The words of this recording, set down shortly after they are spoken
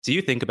Do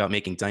you think about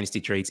making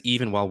dynasty trades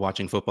even while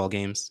watching football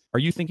games? Are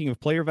you thinking of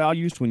player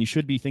values when you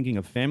should be thinking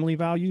of family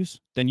values?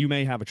 Then you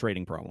may have a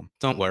trading problem.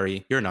 Don't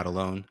worry, you're not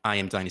alone. I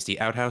am Dynasty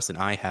Outhouse and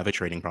I have a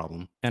trading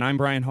problem. And I'm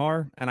Brian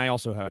Haar, and I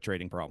also have a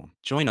trading problem.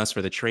 Join us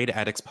for the Trade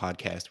Addicts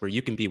podcast, where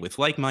you can be with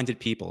like-minded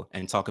people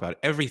and talk about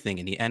everything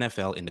in the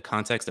NFL in the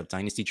context of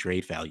dynasty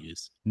trade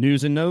values.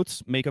 News and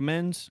notes, make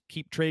amends,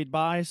 keep trade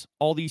buys,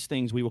 all these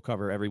things we will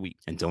cover every week.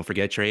 And don't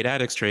forget Trade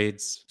Addicts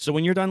trades. So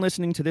when you're done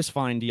listening to this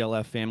fine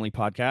DLF family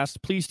podcast,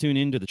 please tune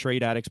in to the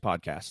Trade Addicts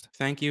podcast.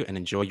 Thank you and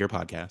enjoy your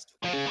podcast.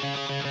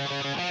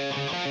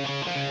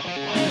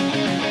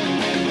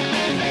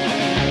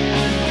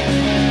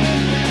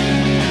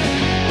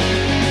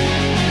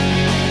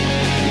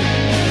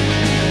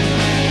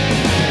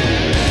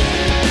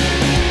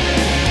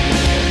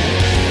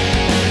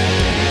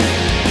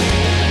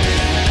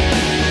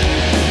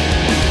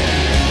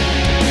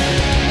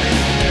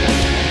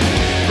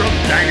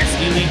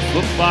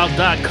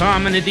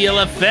 DynastyLeagueFootball.com and the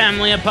DLF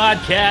Family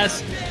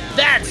podcast.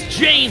 That's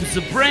James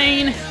the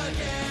Brain.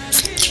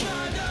 He's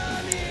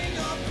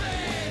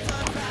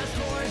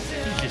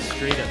just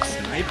straight up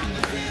sniping.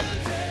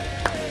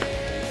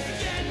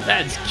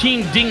 That's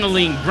King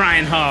Dingaling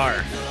Brian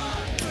Haar.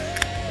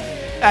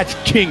 That's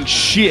king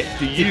shit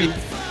to you.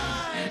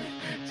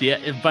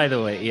 Yeah. By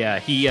the way, yeah,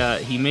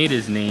 he made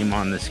his name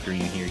on the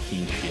screen here,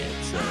 King Shit.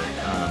 So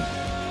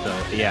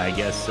yeah, I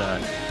guess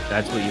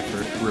that's what you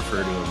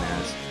refer to him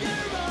as.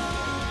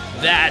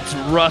 That's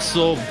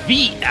Russell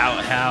V.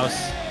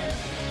 Outhouse.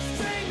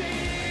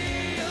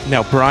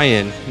 Now,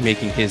 Brian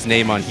making his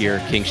name on here,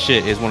 King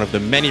Shit, is one of the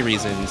many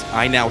reasons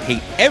I now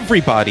hate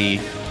everybody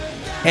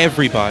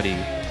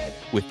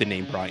with the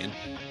name Brian.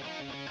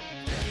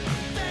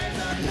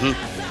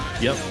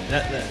 Yep,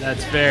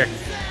 that's fair.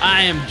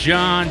 I am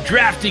John,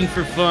 drafting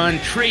for fun,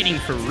 trading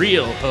for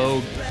real,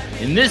 Hogue.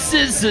 And this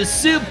is the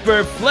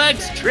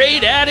SuperFlex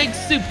Trade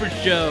Addicts Super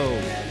Show.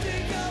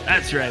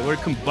 That's right, we're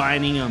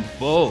combining them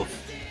both.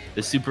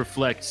 The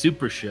SuperFlex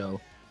Super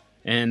Show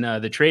and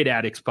the Trade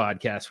Addicts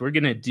podcast. We're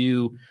going to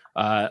do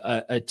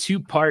a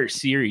two-part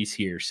series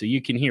here. So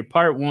you can hear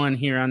part one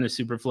here on the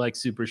SuperFlex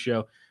Super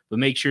Show, but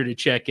make sure to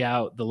check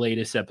out the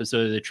latest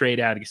episode of the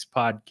Trade Addicts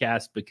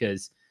podcast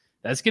because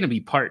that's going to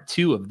be part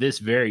two of this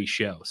very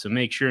show. So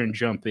make sure and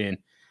jump in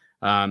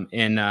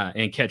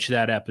and catch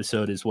that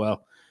episode as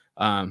well.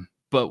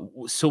 But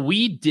so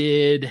we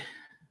did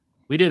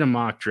a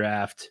mock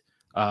draft.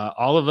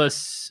 All of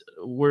us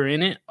were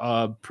in it.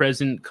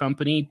 Present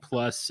company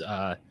plus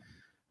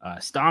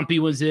Stompy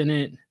was in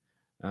it.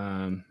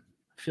 I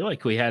feel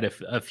like we had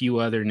a few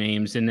other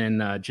names, and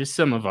then just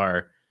some of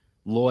our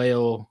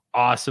loyal,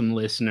 awesome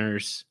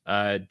listeners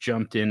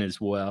jumped in as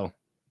well.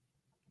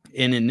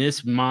 And in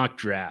this mock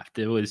draft,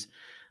 it was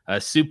a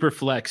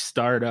SuperFlex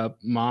startup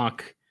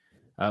mock.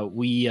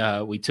 We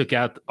took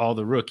out all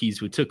the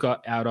rookies. We took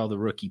out all the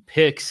rookie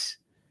picks,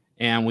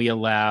 and we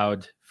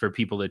allowed for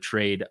people to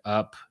trade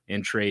up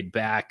and trade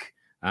back.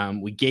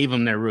 We gave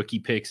them their rookie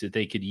picks that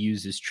they could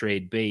use as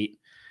trade bait.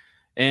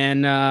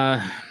 And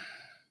I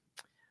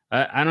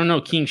don't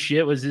know, King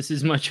Shit, was this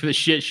as much of a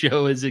shit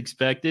show as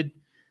expected?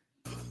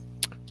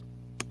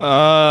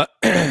 Not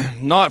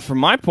from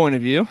my point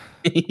of view.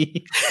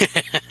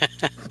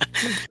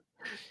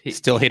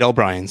 Still hate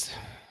O'Brien's.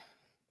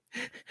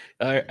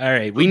 All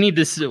right, we need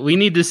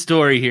this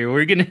story here.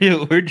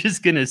 We're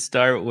just gonna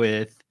start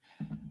with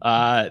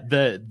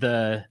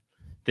the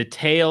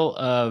tale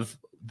of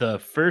the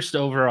first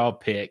overall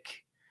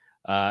pick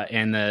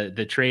and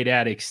the Trade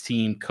Addicts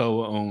team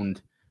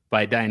co-owned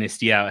by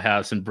Dynasty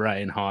Outhouse and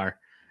Brian Haar.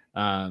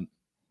 I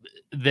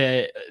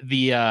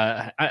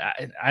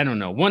don't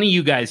know. One of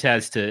you guys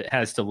has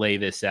to lay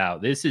this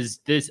out.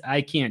 This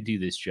I can't do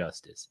this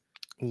justice.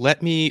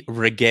 Let me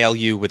regale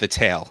you with a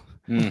tale.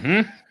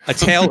 Mm-hmm. A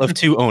tale of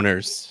two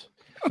owners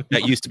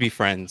that used to be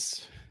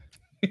friends.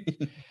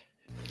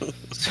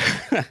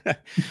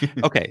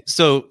 Okay,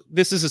 so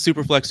this is a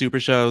SuperFlex Super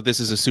Show.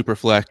 This is a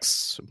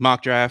SuperFlex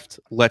mock draft.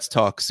 Let's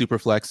talk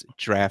SuperFlex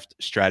draft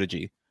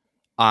strategy.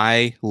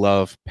 I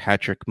love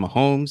Patrick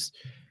Mahomes.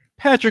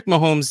 Patrick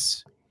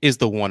Mahomes is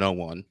the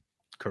 101.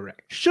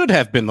 Correct. Should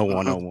have been the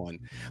 101.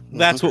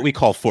 That's what we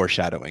call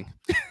foreshadowing.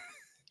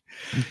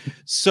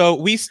 So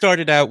we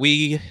started out,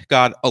 we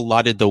got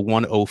allotted the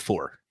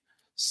 104.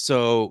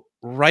 So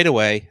right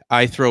away,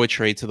 I throw a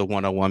trade to the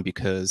 101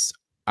 because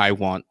I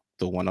want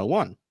the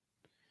 101.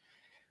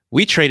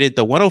 We traded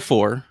the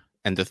 104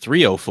 and the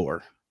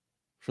 304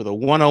 for the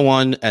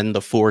 101 and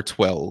the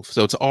 412.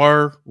 So it's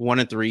our 1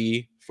 and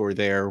 3 for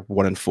their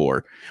 1 and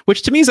 4,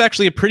 which to me is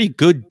actually a pretty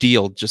good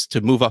deal just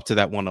to move up to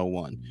that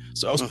 101.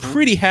 So I was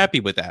pretty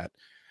happy with that.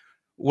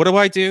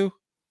 What do?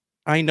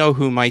 I know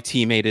who my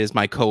teammate is,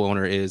 my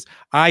co-owner is.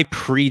 I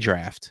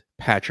pre-draft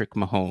Patrick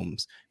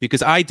Mahomes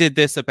because I did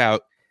this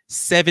about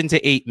 7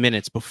 to 8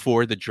 minutes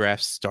before the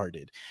draft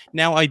started.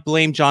 Now, I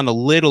blame John a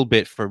little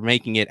bit for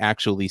making it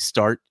actually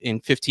start in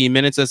 15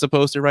 minutes as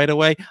opposed to right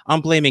away.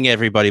 I'm blaming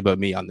everybody but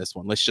me on this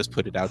one. Let's just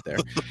put it out there.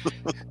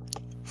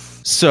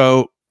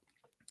 So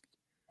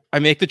I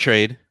make the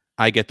trade.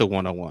 I get the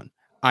 101.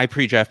 I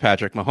pre-draft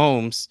Patrick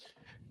Mahomes.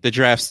 The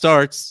draft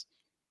starts.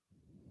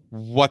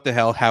 What the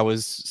hell? How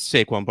is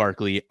Saquon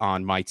Barkley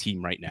on my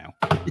team right now?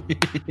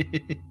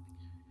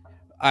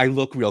 I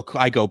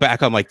go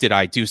back. I'm like, did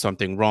I do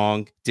something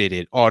wrong? Did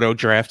it auto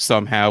draft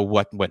somehow?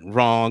 What went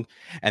wrong?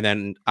 And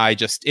then I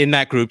just, in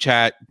that group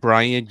chat,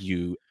 Brian,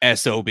 you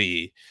SOB.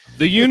 The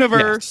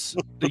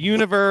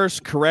universe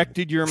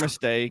corrected your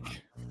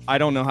mistake. I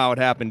don't know how it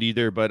happened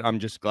either, but I'm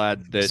just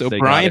glad that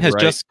Brian has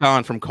just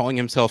gone from calling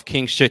himself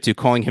king shit to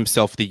calling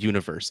himself the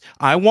universe.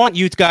 I want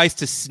you guys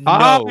to know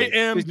I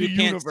am the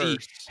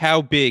universe.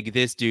 How big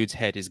this dude's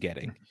head is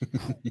getting.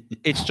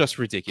 It's just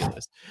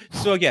ridiculous.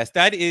 So yes,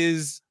 that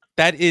is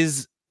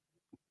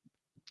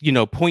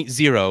point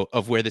zero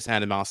of where this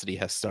animosity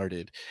has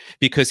started,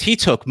 because he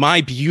took my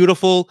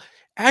beautiful,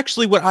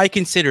 actually what I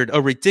considered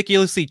a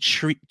ridiculously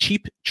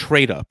cheap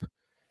trade up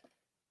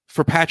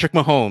for Patrick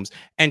Mahomes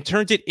and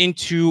turned it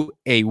into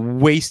a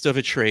waste of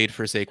a trade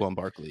for Saquon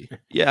Barkley.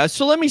 Yeah,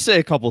 so let me say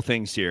a couple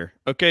things here.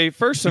 Okay,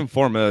 first and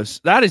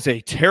foremost, that is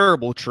a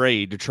terrible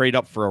trade to trade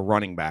up for a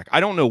running back. I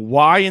don't know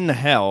why in the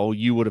hell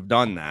you would have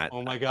done that.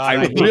 Oh my God, I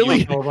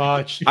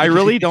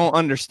really don't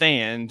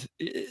understand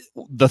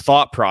the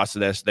thought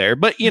process there.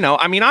 But,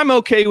 I'm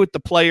okay with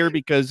the player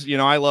because,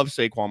 I love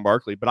Saquon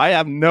Barkley, but I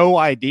have no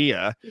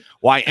idea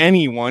why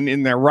anyone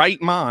in their right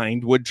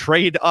mind would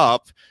trade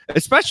up,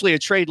 especially a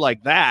trade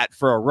like that,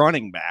 for a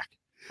running back.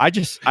 I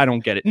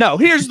don't get it. No,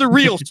 here's the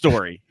real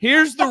story.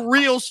 Here's the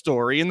real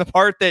story, and the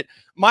part that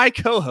my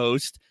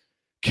co-host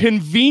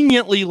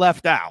conveniently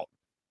left out.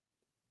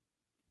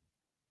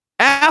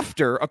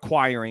 After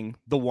acquiring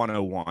the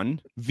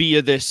 101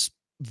 via this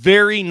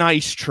very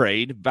nice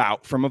trade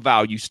from a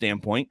value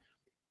standpoint,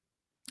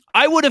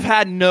 I would have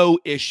had no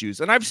issues.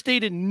 And I've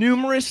stated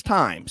numerous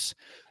times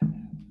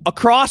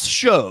across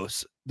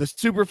shows, the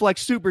SuperFlex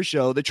Super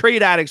Show, the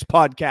Trade Addicts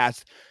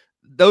podcast,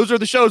 those are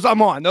the shows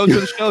I'm on. Those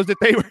are the shows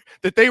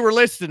that they were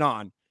listed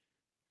on.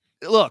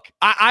 Look,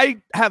 I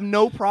have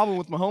no problem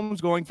with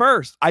Mahomes going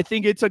first. I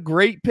think it's a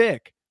great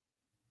pick.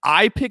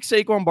 I pick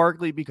Saquon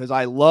Barkley because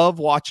I love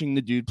watching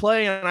the dude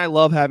play and I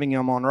love having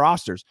him on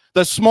rosters.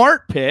 The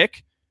smart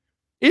pick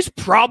is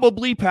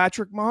probably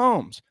Patrick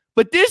Mahomes.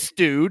 But this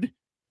dude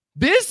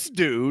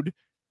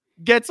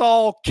gets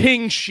all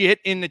king shit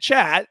in the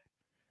chat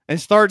and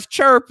starts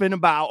chirping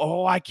about,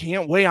 oh, I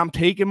can't wait. I'm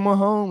taking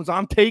Mahomes.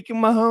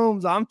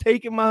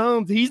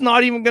 He's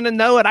not even going to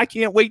know it. I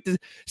can't wait to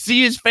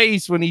see his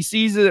face when he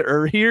sees it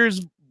or hears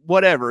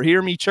whatever.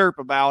 Hear me chirp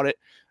about it.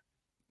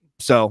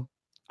 So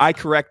I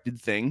corrected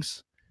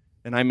things,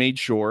 and I made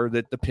sure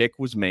that the pick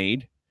was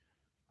made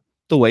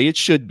the way it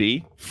should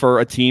be for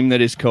a team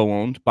that is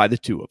co-owned by the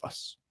two of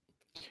us.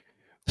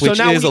 So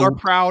now we are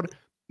proud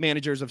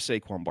managers of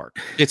Saquon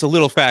Barkley. It's a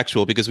little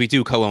factual because we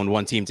do co-own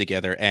one team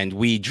together, and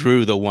we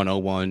drew the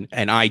 101,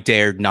 and I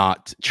dared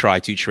not try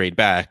to trade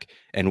back,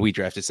 and we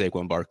drafted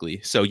Saquon Barkley.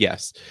 So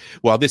yes,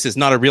 while this is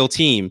not a real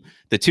team,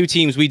 the two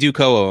teams we do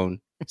co-own,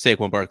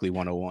 Saquon Barkley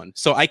 101.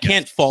 So I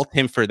can't fault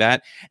him for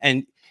that.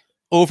 And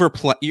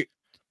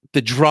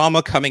the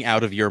drama coming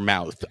out of your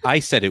mouth. I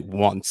said it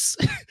once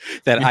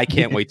that I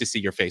can't wait to see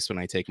your face when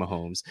I take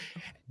Mahomes,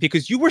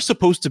 because you were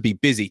supposed to be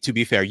busy. To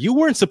be fair, you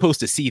weren't supposed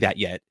to see that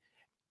yet.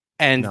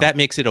 And that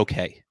makes it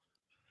okay.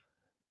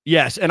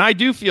 Yes, and I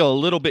do feel a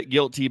little bit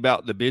guilty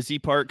about the busy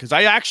part because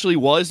I actually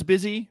was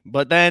busy,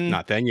 but then...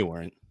 Not then, you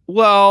weren't.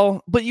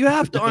 Well, but you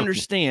have to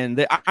understand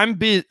that I'm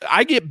busy.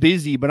 I get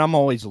busy, but I'm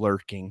always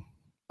lurking.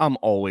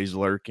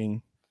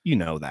 You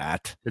know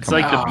that. It's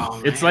like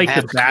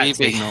the bat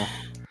signal.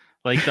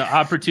 Like the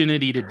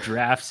opportunity to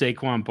draft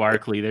Saquon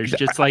Barkley. There's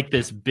just like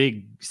this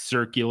big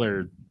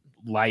circular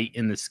light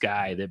in the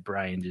sky that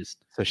Brian just...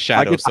 It's a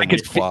shadow. I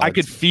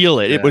could feel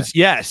it. Yeah. It was,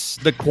 yes,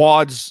 the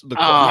quads.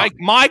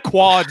 My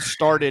quads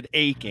started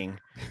aching.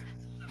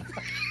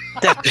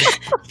 That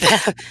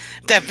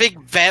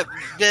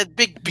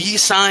big B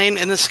sign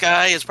in the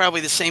sky is probably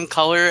the same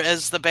color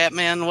as the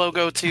Batman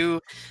logo too.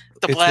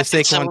 The black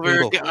and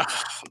silver. Oh,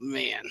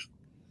 man.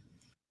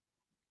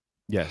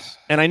 Yes.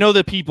 And I know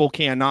that people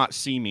cannot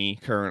see me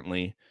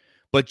currently,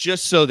 but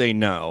just so they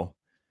know,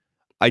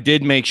 I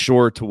did make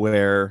sure to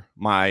wear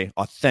my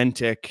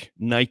authentic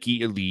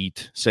Nike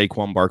Elite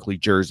Saquon Barkley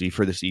jersey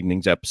for this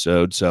evening's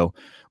episode. So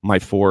my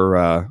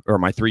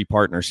my three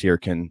partners here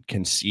can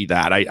see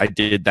that. I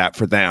did that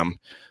for them.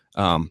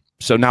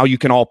 So now you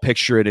can all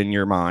picture it in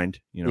your mind.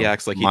 He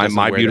acts like he doesn't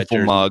wear beautiful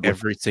that mug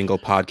every single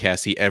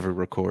podcast he ever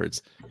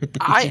records.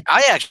 I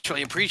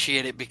actually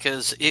appreciate it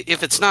because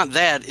if it's not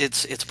that,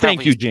 it's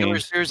probably a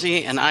Steelers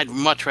jersey, and I'd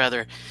much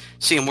rather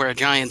see him wear a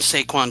Giants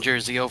Saquon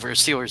jersey over a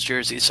Steelers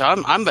jersey. So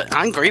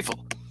I'm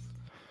grateful.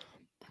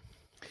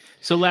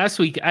 So last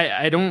week,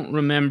 I don't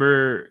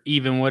remember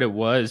even what it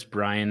was,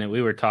 Brian, that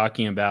we were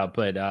talking about,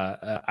 but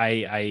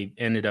I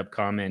ended up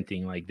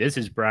commenting like, "This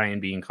is Brian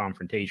being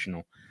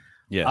confrontational."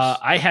 Yes,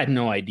 I had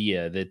no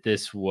idea that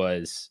this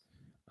was.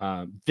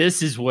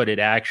 This is what it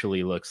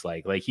actually looks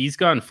like. Like he's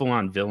gone full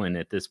on villain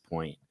at this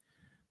point.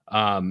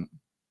 It's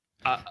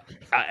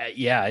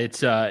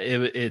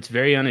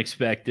very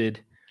unexpected.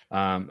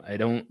 I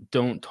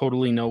don't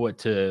totally know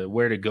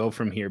where to go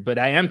from here, but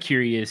I am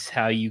curious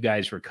how you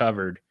guys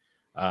recovered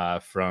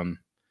from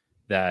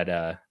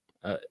that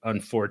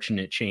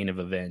unfortunate chain of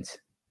events.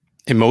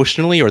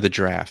 Emotionally or the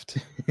draft?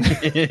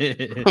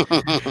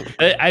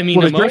 I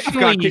mean,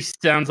 emotionally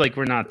sounds like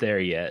we're not there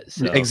yet.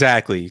 So.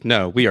 Exactly.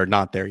 No, we are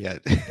not there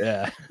yet.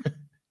 Yeah.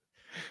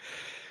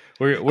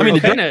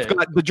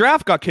 The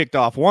draft got kicked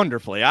off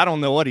wonderfully. I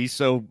don't know what he's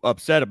so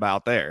upset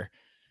about there.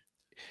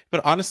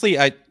 But honestly,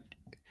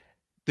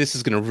 this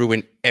is going to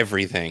ruin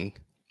everything.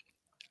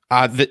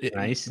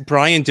 Nice.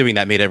 Brian doing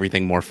that made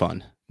everything more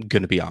fun. I'm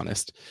going to be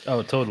honest.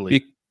 Oh,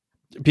 totally.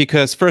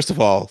 Because first of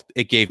all,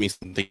 it gave me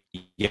something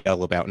to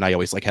yell about, and I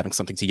always like having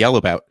something to yell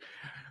about.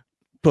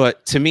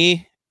 But to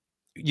me,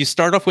 you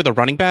start off with a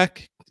running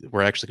back.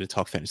 We're actually going to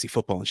talk fantasy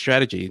football and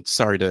strategy.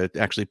 Sorry to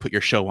actually put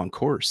your show on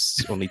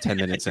course only 10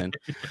 minutes in.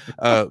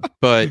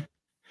 But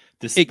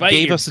despite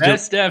your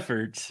best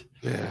efforts,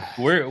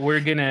 we're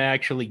going to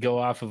actually go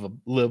off of a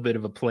little bit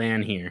of a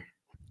plan here.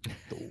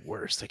 The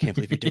worst. I can't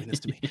believe you're doing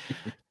this to me.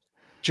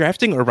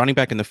 Drafting a running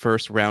back in the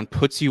first round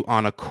puts you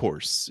on a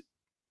course.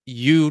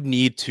 You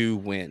need to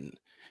win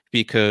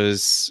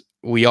because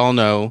we all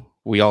know,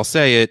 we all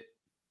say it,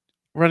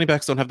 running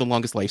backs don't have the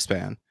longest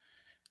lifespan.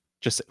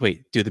 Just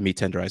wait, do the meat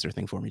tenderizer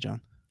thing for me, John.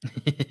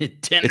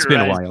 It's been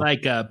a while.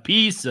 Like a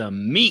piece of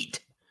meat.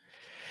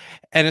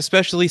 And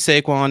especially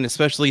Saquon,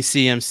 especially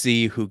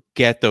CMC, who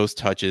get those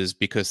touches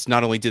because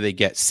not only do they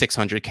get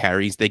 600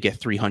 carries, they get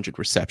 300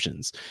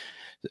 receptions.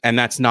 And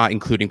that's not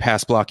including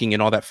pass blocking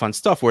and all that fun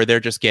stuff where they're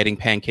just getting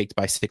pancaked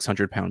by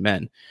 600-pound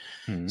men.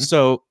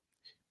 So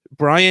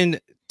Brian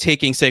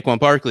taking Saquon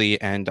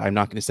Barkley, and I'm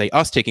not going to say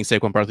us taking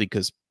Saquon Barkley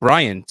because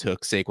Brian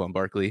took Saquon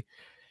Barkley.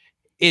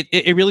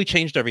 It really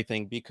changed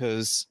everything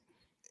because,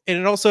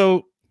 and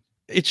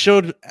it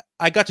showed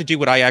I got to do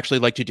what I actually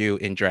like to do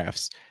in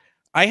drafts.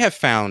 I have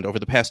found over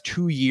the past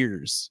 2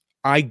 years,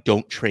 I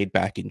don't trade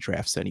back in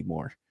drafts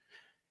anymore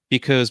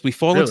because we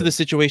fall into the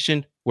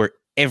situation where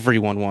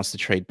everyone wants to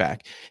trade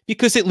back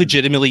because it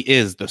legitimately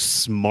is the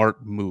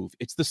smart move.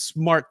 It's the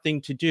smart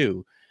thing to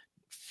do.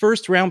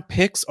 First round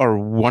picks are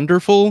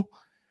wonderful,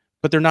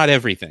 but they're not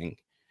everything.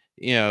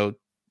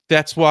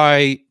 That's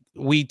why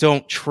we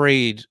don't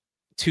trade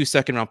 2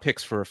 second-round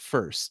picks for a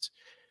first.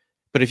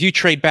 But if you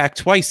trade back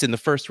twice in the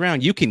first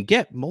round, you can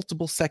get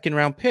multiple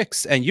second-round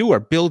picks, and you are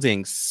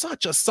building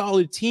such a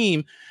solid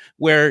team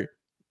where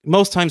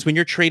most times when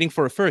you're trading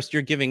for a first,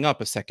 you're giving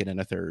up a second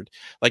and a third.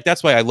 Like,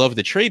 that's why I love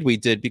the trade we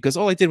did, because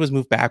all I did was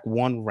move back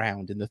 1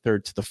 round in the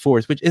third to the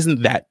fourth, which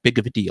isn't that big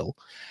of a deal.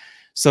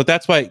 So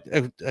that's why,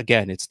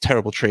 again, it's a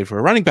terrible trade for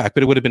a running back,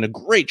 but it would have been a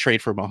great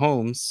trade for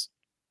Mahomes.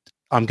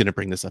 I'm going to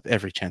bring this up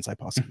every chance I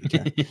possibly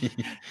can.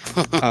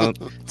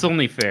 It's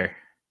only fair.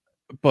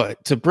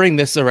 But to bring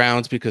this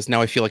around, because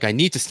now I feel like I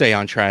need to stay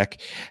on track,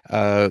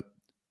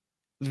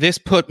 this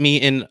put me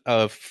in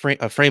a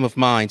frame of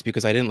mind,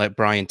 because I didn't let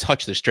Brian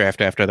touch this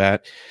draft after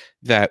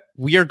that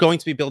we are going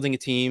to be building a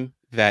team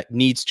that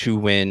needs to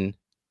win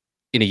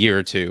in a year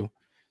or two.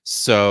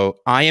 So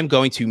I am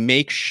going to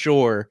make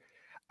sure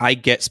I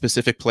get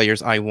specific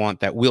players I want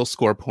that will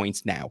score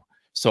points now.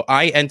 So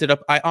I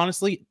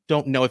honestly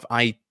don't know if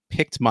I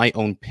picked my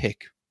own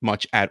pick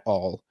much at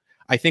all.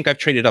 I think I've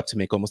traded up to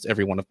make almost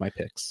every one of my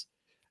picks.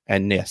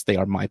 And yes, they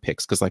are my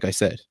picks because, like I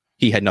said,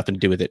 he had nothing to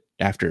do with it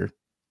after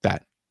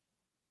that.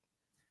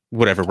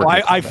 Whatever.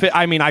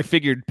 I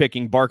figured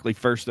picking Barkley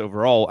first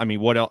overall. I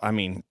mean, what else? I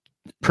mean,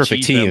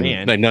 perfect team.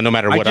 Like, no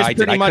matter what I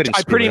did,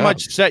 I pretty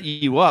much set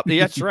you up.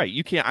 That's right.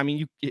 You can't. I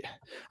mean,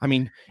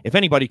 if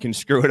anybody can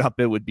screw it up,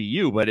 it would be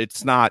you. But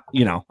it's not.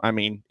 I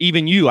mean,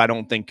 even you, I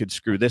don't think could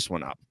screw this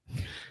one up.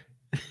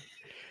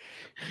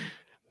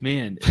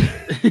 Man.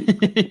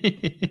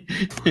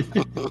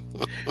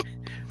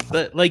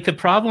 But like the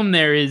problem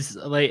there is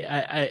like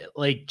I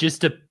like,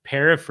 just to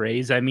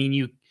paraphrase, I mean,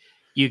 you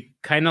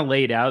kind of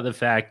laid out the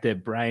fact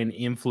that Brian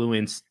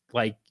influenced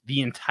like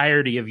the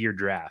entirety of your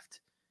draft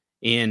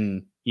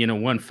in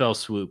one fell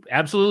swoop.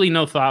 Absolutely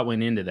no thought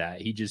went into that.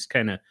 He just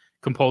kind of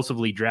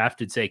compulsively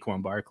drafted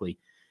Saquon Barkley,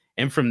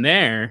 and from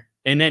there,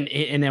 and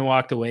then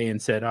walked away and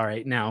said, "All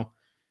right, now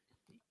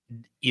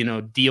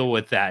deal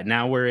with that.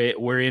 Now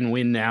we're in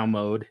win now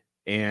mode,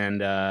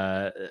 and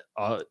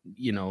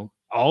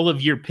all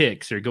of your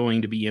picks are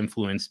going to be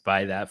influenced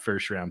by that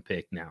first round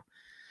pick now."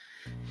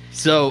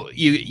 So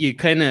you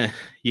kind of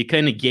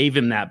gave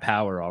him that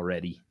power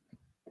already.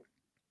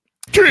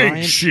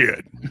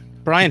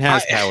 Brian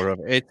has power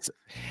over it.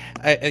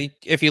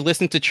 If you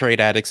listen to Trade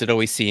Addicts, it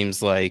always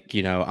seems like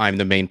I'm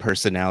the main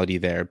personality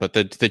there. But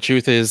the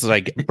truth is,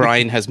 like,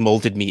 Brian has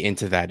molded me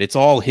into that. It's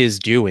all his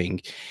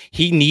doing.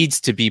 He needs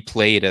to be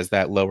played as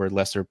that lower,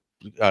 lesser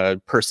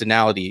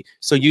personality,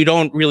 so you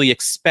don't really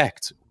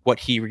expect what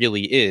he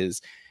really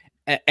is,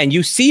 and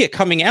you see it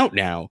coming out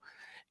now.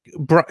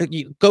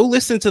 Go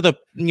listen to the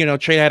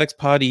Trade Addicts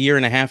pod a year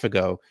and a half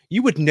ago.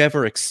 You would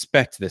never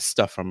expect this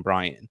stuff from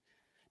Brian.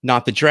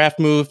 Not the draft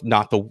move,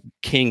 not the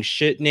king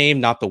shit name,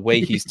 not the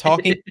way he's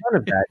talking.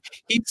 None of that.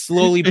 He's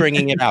slowly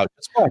bringing it out.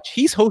 Just watch.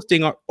 He's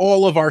hosting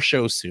all of our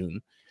shows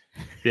soon.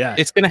 Yeah,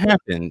 it's going to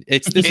happen.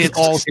 This is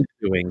all he's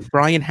doing.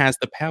 Brian has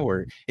the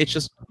power. It's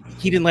just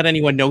he didn't let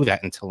anyone know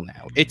that until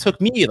now. It took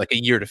me like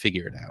a year to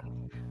figure it out.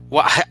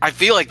 Well, I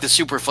feel like the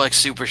SuperFlex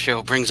Super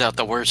Show brings out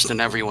the worst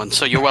in everyone,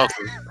 so you're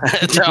welcome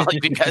to all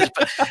you guys.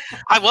 But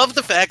I love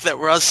the fact that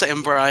Russ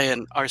and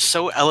Brian are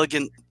so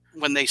elegant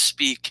when they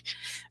speak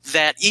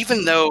that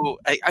even though,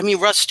 I mean,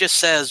 Russ just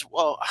says,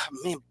 well,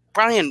 man,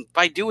 Brian,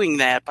 by doing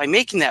that, by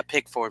making that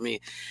pick for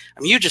me,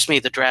 I mean, you just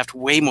made the draft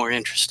way more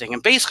interesting.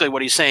 And basically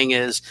what he's saying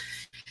is,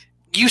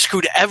 you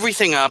screwed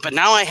everything up, and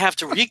now I have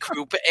to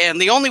recoup. And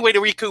the only way to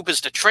recoup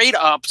is to trade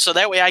up, so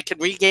that way I can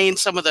regain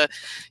some of the,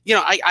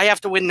 I have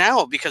to win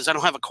now because I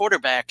don't have a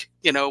quarterback,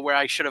 where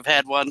I should have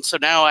had one. So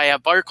now I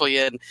have Barkley,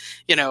 and,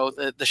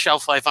 the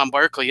shelf life on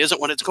Barkley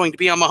isn't what it's going to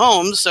be on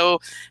Mahomes. So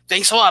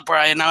thanks a lot,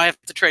 Brian. Now I have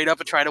to trade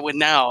up and try to win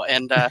now.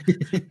 And,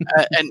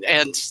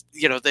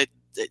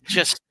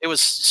 it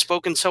was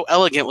spoken so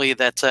elegantly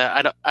that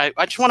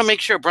I just want to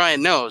make sure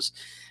Brian knows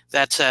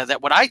that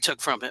what I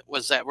took from it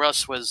was that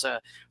Russ was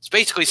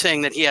basically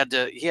saying that he had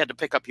to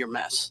pick up your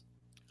mess.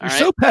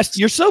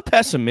 You're so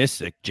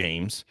pessimistic,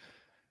 James.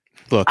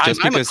 Look,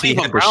 just because he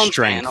had the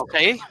strength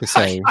to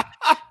say,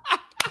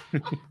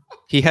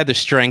 he had the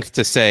strength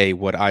to say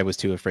what I was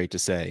too afraid to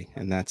say,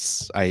 and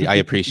that's I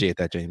appreciate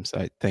that, James.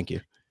 Thank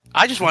you.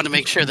 I just wanted to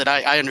make sure that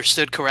I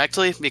understood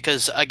correctly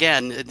because,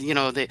 again,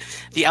 the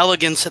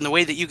elegance and the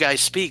way that you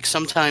guys speak,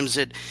 sometimes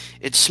it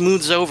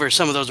smooths over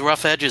some of those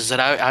rough edges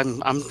that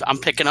I'm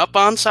picking up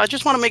on. So I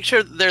just want to make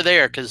sure that they're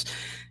there because,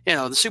 the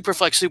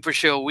SuperFlex Super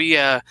Show, we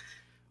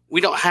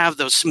don't have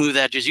those smooth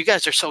edges. You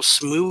guys are so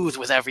smooth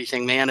with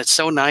everything, man. It's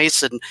so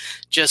nice and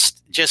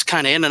just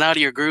kind of in and out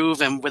of your groove.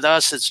 And with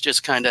us, it's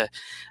just kind of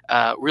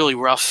really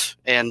rough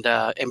and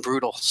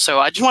brutal. So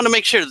I just want to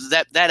make sure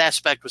that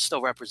aspect was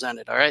still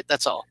represented. All right,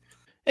 that's all.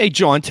 Hey,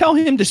 John, tell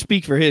him to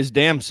speak for his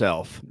damn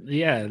self.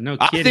 Yeah, no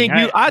kidding.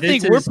 I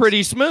think we're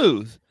pretty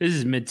smooth. This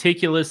is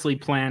meticulously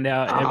planned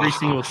out, every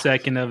single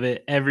second of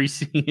it, every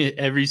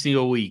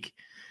single week.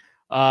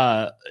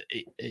 Yeah,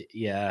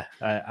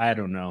 I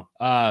don't know.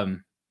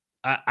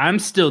 I'm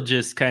still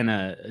just kind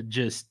of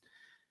just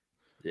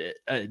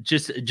a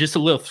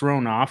little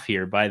thrown off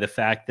here by the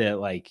fact that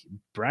like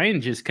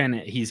Brian just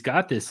he's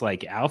got this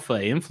like alpha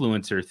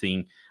influencer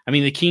thing. I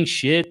mean, the king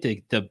shit,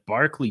 the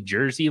Barkley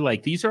jersey,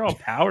 like these are all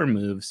power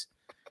moves.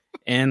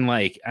 And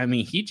like, I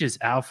mean, he just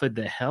alphaed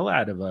the hell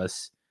out of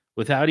us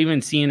without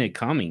even seeing it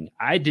coming.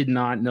 I did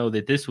not know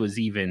that this was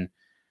even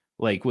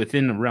like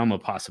within the realm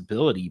of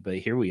possibility, but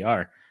here we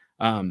are.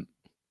 I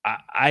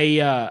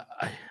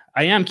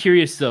am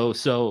curious though.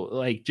 So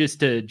like, just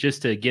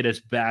to get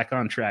us back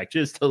on track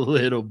just a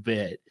little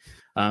bit,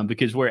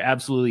 because we're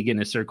absolutely going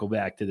to circle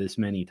back to this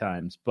many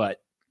times,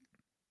 but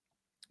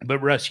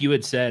Russ, you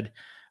had said,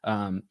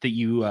 that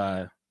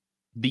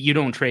you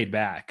don't trade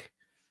back.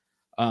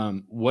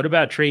 What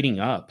about trading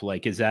up?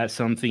 Like, is that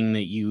something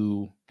that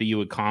you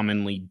would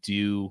commonly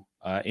do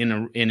in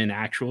an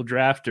actual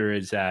draft, or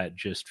is that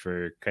just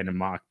for kind of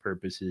mock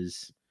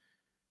purposes?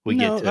 This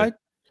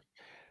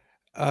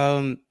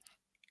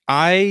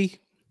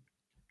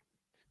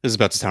is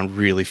about to sound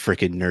really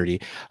freaking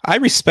nerdy. I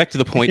respect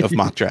the point of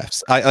mock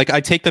drafts. I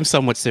take them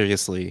somewhat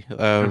seriously.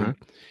 I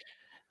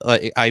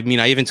mean,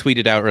 I even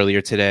tweeted out earlier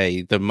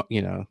today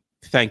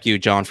thank you,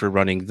 John, for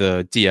running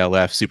the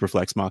DLF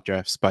SuperFlex mock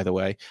drafts, by the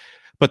way.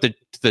 But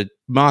the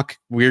mock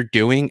we're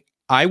doing,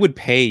 I would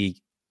pay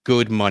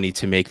good money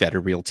to make that a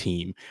real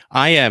team.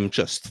 I am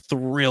just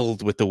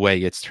thrilled with the way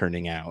it's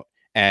turning out,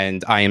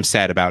 and I am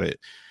sad about it.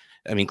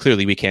 I mean,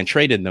 clearly we can't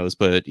trade in those,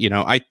 but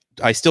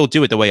I still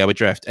do it the way I would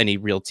draft any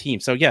real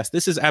team. So yes,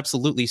 this is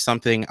absolutely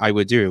something I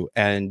would do,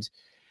 and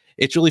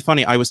it's really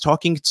funny. I was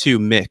talking to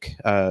Mick,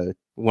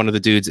 one of the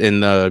dudes in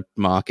the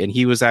mock, and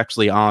he was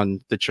actually on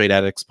the Trade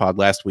Addicts pod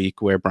last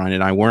week where Brian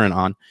and I weren't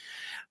on.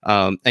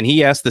 And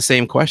he asked the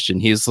same question.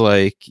 He's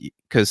like,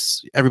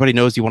 because everybody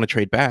knows you want to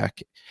trade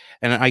back.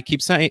 And I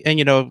keep saying, and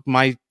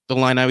the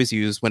line I always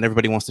use when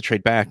everybody wants to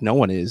trade back, no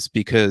one is,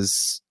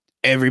 because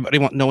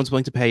no one's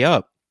willing to pay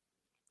up.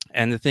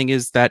 And the thing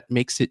is that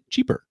makes it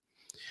cheaper.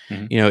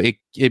 Mm-hmm.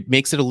 It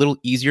makes it a little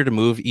easier to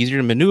move, easier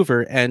to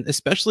maneuver. And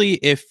especially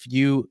if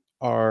you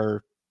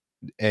are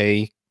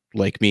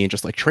like me and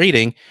just like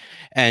trading,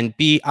 and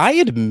B, I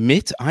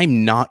admit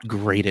I'm not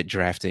great at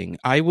drafting.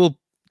 I will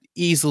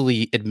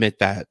easily admit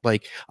that.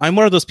 Like, I'm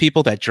one of those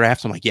people that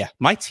drafts. I'm like, yeah,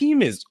 my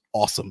team is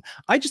awesome.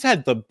 I just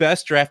had the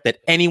best draft that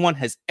anyone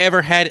has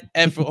ever had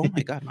ever. Oh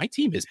my God, my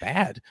team is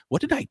bad. What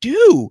did I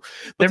do?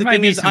 But there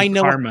might be some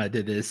karma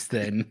to this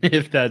then.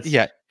 If that's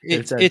yeah.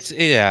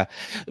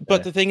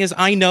 But the thing is,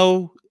 I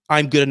know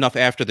I'm good enough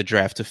after the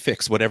draft to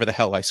fix whatever the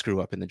hell I screw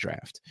up in the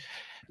draft.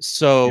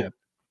 So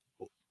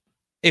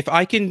if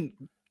I can,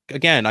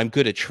 again, I'm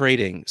good at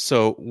trading.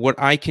 So what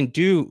I can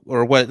do,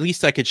 or what at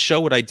least I could show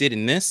what I did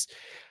in this,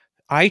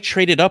 I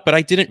traded up, but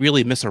I didn't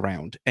really miss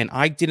around, and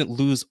I didn't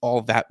lose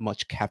all that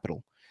much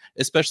capital,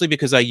 especially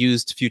because I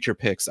used future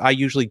picks. I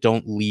usually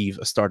don't leave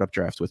a startup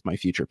draft with my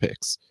future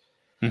picks.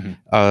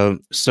 Mm-hmm.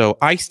 So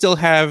I still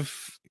have,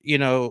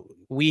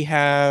 we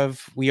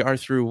are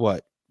through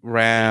what?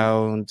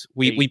 round.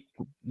 We're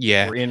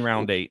in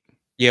round 8.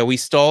 Yeah, we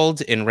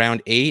stalled in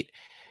round 8.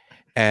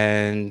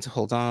 And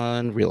hold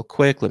on real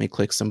quick. Let me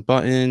click some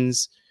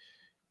buttons.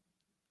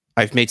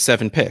 I've made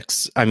 7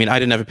 picks. I mean, I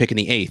didn't have a pick in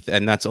the 8th,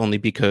 and that's only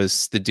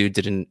because the dude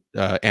didn't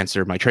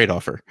answer my trade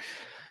offer.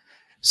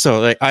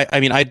 So like, I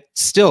mean, I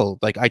still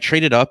like I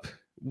traded up,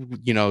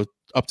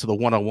 up to the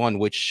 101,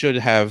 which should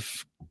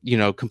have,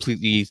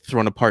 completely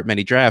thrown apart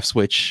many drafts,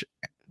 which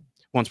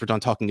once we're done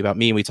talking about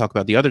me and we talk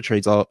about the other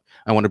trades, I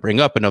want to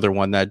bring up another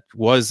one that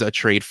was a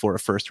trade for a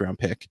first round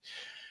pick.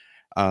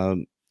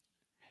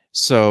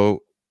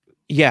 So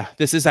yeah,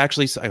 this is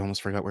actually, I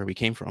almost forgot where we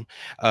came from.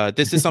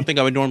 This is something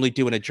I would normally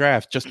do in a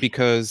draft just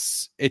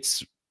because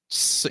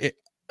I'm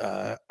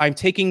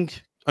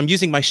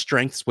using my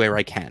strengths where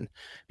I can,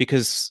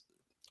 because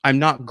I'm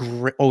not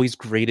always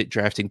great at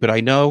drafting, but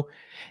I know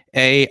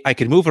I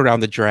can move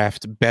around the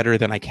draft better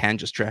than I can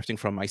just drafting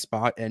from my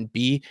spot. And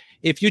B,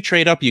 if you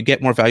trade up, you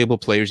get more valuable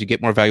players.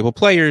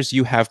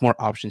 You have more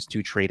options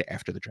to trade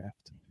after the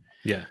draft.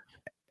 Yeah.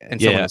 And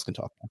someone else can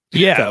talk.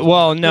 Yeah.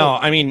 Well, no,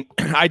 I mean,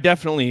 I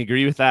definitely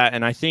agree with that.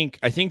 And I think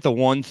the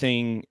one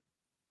thing,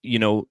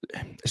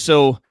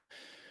 so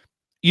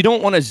you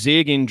don't want to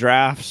zig in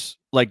drafts,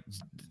 like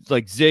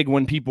zig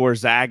when people are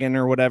zagging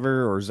or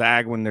whatever, or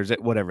zag when there's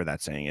whatever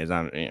that saying is.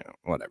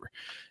 Whatever.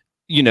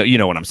 You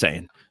know what I'm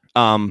saying.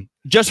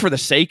 Just for the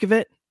sake of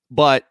it,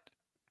 but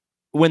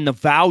when the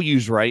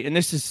value's right, and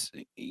this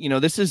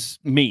is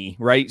me,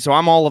 right? So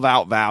I'm all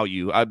about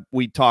value.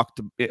 We talked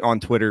on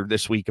Twitter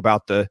this week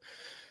about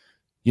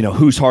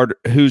who's harder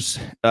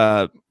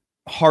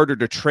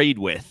to trade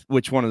with,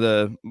 which one of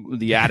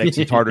the addicts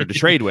is harder to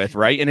trade with,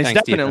 right? And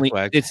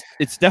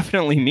it's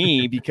definitely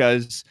me,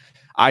 because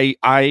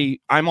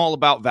I'm all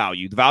about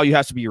value. The value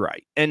has to be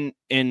right. And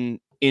in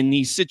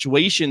these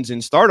situations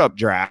in startup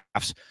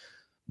drafts,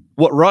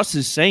 what Russ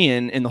is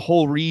saying, and the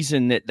whole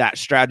reason that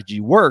strategy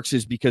works,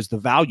 is because the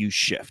values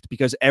shift,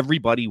 because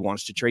everybody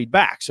wants to trade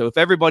back. So if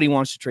everybody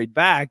wants to trade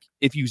back,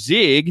 if you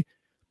zig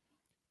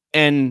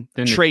and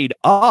then trade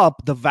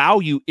up, the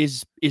value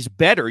is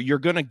better. You're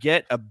going to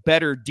get a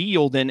better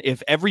deal than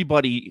if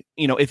everybody,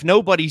 if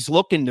nobody's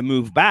looking to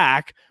move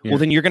back, well,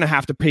 then you're going to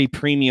have to pay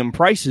premium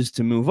prices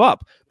to move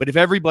up. But if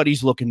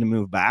everybody's looking to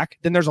move back,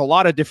 then there's a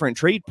lot of different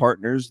trade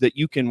partners that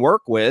you can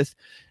work with,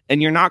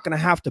 and you're not going to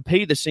have to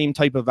pay the same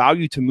type of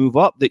value to move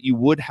up that you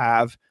would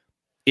have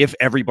if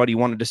everybody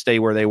wanted to stay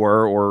where they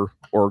were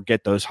or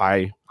get those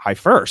high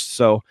first.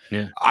 So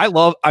I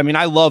love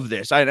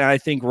this. I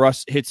think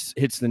Russ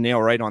hits the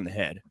nail right on the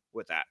head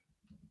with that.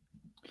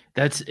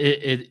 That's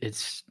it.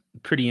 It's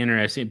pretty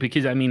interesting,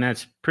 because I mean,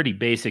 that's pretty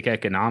basic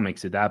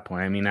economics at that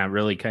point. I mean, that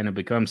really kind of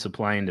becomes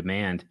supply and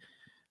demand.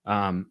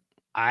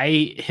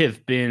 I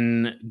have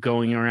been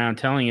going around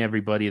telling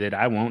everybody that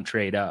I won't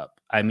trade up.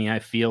 I mean, I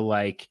feel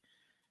like,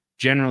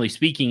 generally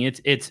speaking,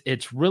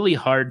 it's really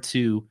hard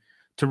to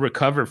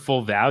recover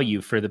full value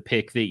for the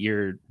pick that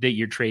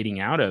you're trading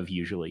out of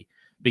usually,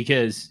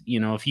 because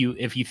if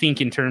you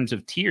think in terms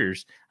of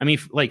tiers, I mean,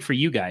 like for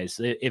you guys,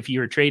 if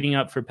you're trading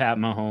up for Pat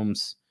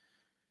Mahomes,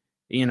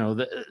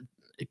 the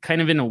kind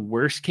of in a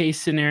worst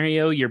case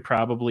scenario, you're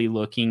probably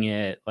looking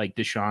at like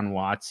Deshaun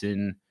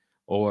Watson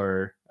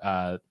or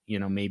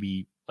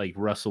maybe like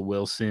Russell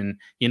Wilson,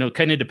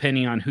 kind of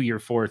depending on who your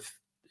fourth,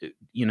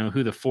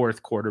 who the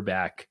fourth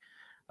quarterback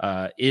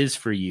is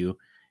for you.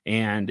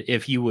 And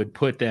if you would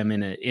put them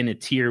in a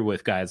tier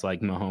with guys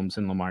like Mahomes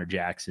and Lamar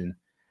Jackson,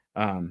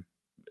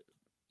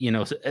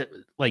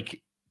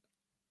 like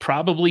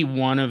probably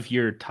one of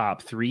your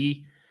top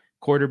 3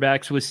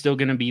 quarterbacks was still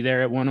going to be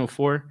there at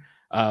 104.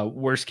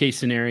 Worst case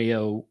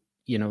scenario,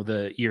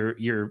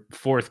 your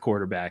fourth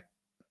quarterback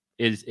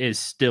is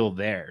still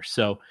there.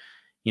 So,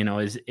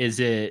 is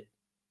it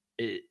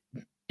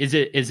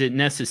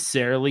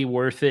necessarily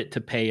worth it to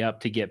pay up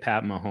to get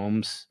Pat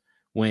Mahomes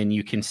when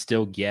you can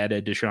still get a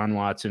Deshaun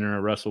Watson or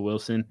a Russell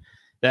Wilson?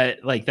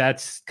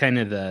 That's kind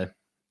of the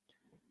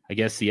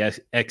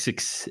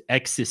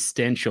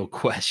existential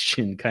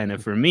question kind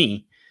of for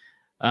me.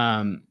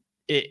 And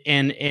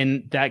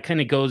that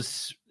kind of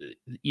goes,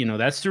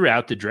 that's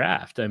throughout the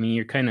draft. I mean,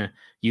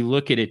 you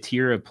look at a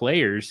tier of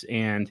players,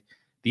 and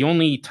the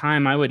only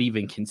time I would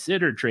even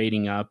consider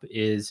trading up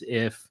is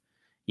if,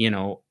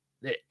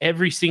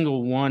 every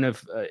single one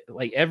of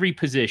every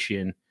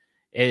position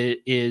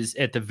is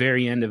at the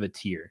very end of a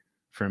tier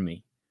for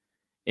me.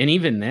 And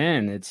even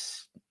then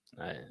it's,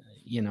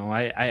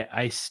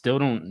 I still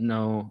don't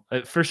know.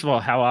 First of all,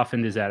 how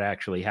often does that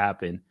actually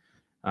happen?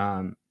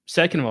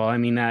 Second of all, I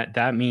mean,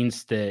 that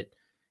means that,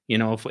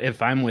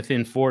 if I'm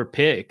within 4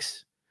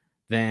 picks,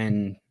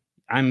 then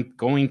I'm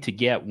going to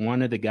get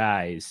one of the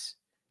guys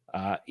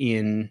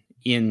in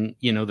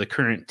the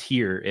current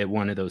tier at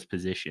one of those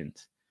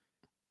positions,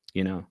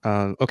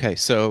 Okay.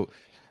 So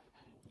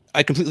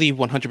I completely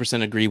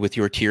 100% agree with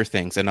your tier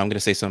things. And I'm going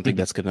to say something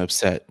that's going to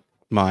upset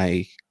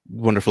my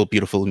wonderful,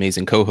 beautiful,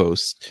 amazing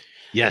co-host.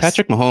 Yes.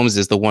 Patrick Mahomes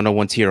is the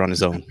 101 tier on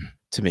his own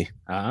to me.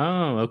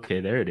 Oh,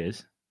 okay. There it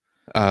is.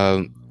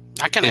 I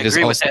kind of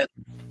agree with that.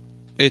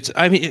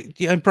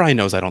 Brian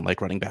knows I don't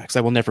like running backs.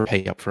 I will never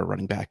pay up for a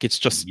running back. It's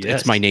just,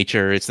 it's my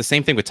nature. It's the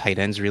same thing with tight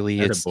ends,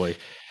 really.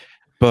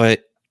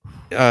 But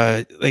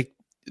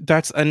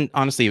and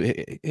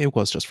honestly, it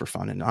was just for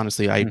fun. And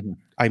honestly, I'm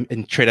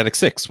in Trade Addict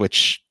 6,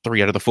 which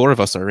 3 out of the 4 of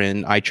us are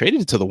in. I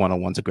traded to the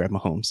 101 to grab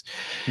Mahomes.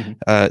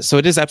 So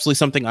it is absolutely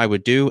something I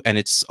would do. And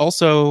it's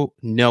also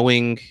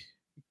knowing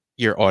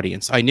your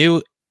audience. I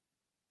knew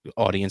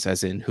audience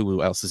as in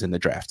who else is in the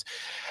draft.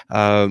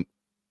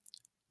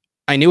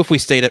 I knew if we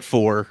stayed at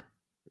 4,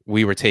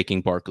 we were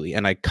taking Barkley,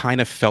 and I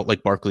kind of felt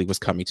like Barkley was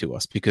coming to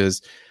us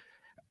because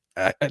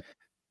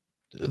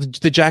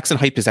the Jackson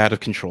hype is out of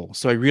control.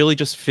 So I really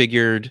just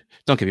figured,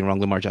 don't get me wrong,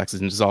 Lamar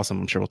Jackson is awesome.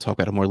 I'm sure we'll talk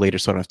about it more later,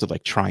 so I don't have to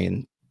like try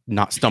and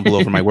not stumble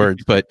over my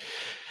words. But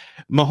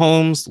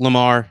Mahomes,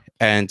 Lamar,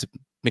 and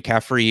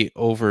McCaffrey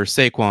over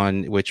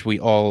Saquon, which we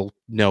all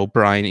know,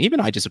 Brian, even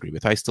I disagree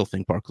with. I still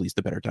think Barkley's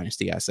the better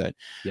dynasty asset.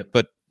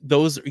 But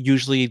those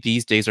usually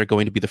these days are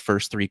going to be the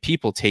first 3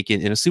 people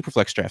taken in a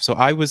SuperFlex draft. So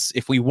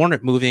if we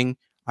weren't moving,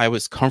 I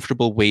was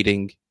comfortable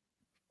waiting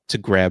to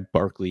grab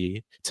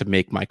Barkley to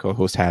make my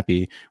co-host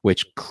happy,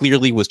 which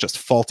clearly was just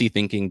faulty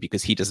thinking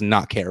because he does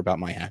not care about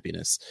my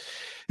happiness.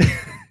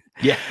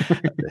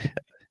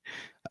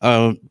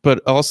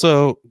 But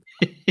also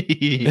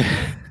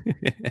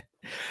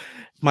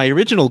my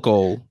original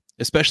goal,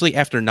 especially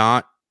after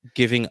not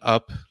giving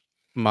up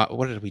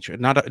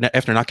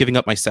after not giving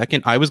up my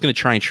second, I was going to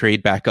try and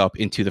trade back up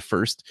into the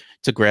first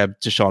to grab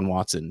Deshaun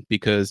Watson,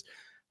 because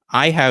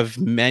I have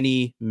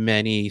many,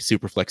 many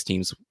Superflex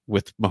teams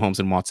with Mahomes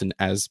and Watson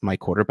as my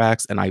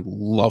quarterbacks, and I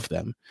love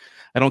them.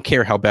 I don't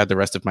care how bad the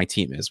rest of my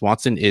team is.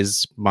 Watson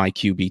is my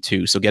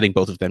QB2, so getting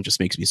both of them just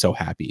makes me so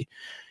happy.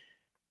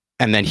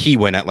 And then he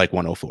went at like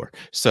 104,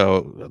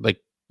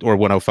 or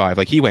 105.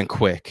 Like, he went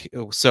quick.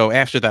 So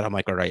after that, I'm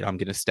like, all right, I'm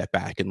going to step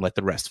back and let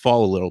the rest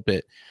fall a little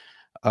bit.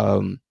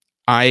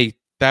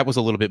 That was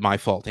a little bit my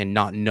fault in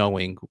not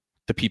knowing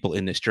the people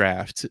in this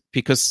draft,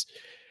 because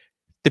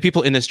the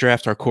people in this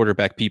draft are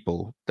quarterback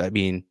people. I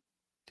mean,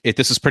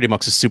 this is pretty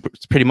much a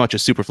SuperFlex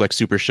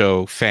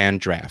SuperShow fan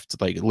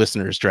draft, like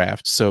listeners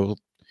draft. So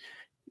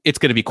it's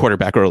going to be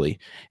quarterback early.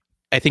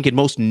 I think in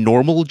most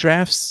normal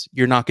drafts,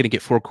 you're not going to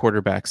get 3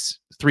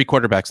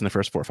 quarterbacks in the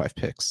first 4 or 5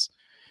 picks.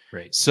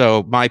 Right.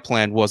 So my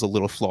plan was a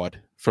little flawed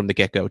from the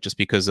get-go, just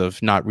because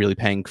of not really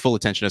paying full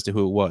attention as to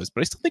who it was.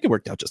 But I still think it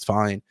worked out just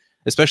fine,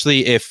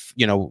 especially if,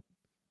 when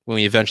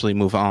we eventually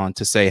move on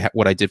to say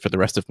what I did for the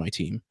rest of my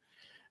team.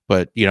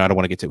 But, I don't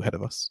want to get too ahead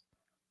of us.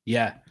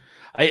 Yeah.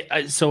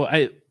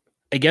 I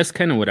guess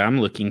kind of what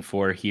I'm looking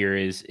for here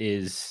is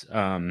just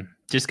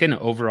kind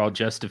of overall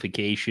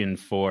justification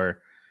for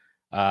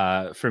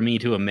me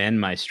to amend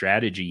my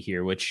strategy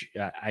here, which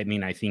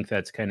I think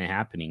that's kind of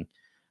happening.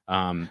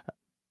 I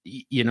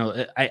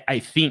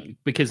think,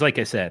 because like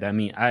I said,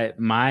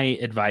 my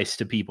advice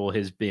to people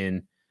has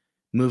been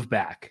move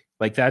back.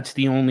 Like, that's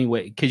the only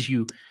way, because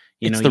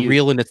it's the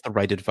real and it's the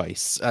right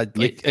advice.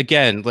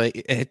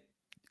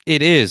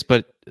 It is,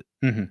 but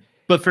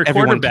for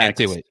everyone can't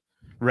do it.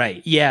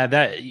 Right. Yeah.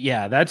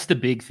 That's the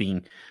big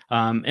thing.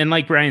 And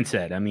like Brian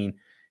said,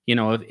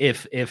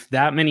 if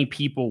that many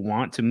people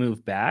want to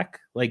move back,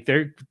 like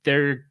they're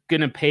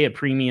going to pay a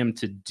premium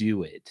to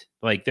do it.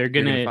 Like, they're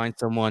going to find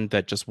someone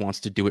that just wants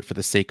to do it for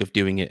the sake of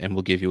doing it and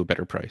will give you a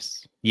better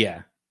price.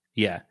 Yeah.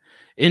 Yeah.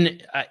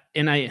 And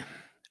I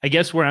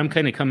guess where I'm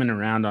kind of coming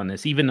around on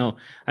this, even though,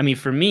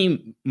 for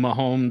me,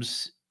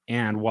 Mahomes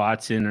and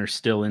Watson are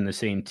still in the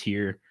same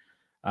tier.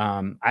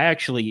 I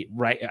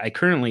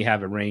currently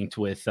have it ranked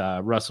with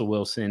Russell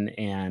Wilson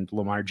and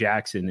Lamar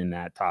Jackson in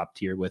that top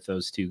tier with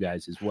those 2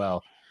 guys as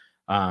well.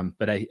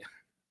 But I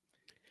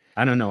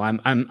don't know.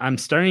 I'm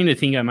starting to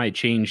think I might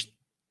change.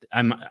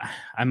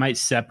 I might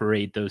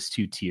separate those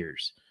 2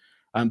 tiers.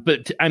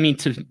 But to me,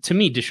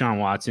 Deshaun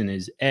Watson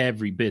is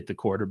every bit the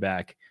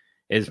quarterback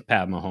as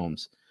Pat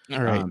Mahomes.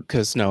 All right,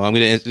 because I'm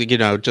going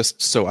to,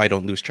 just so I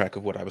don't lose track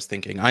of what I was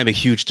thinking, I'm a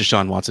huge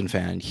Deshaun Watson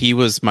fan. He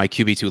was my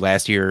QB2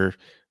 last year.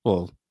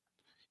 Well,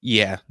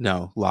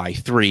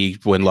 3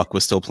 when Luck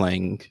was still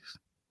playing,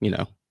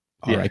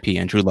 RIP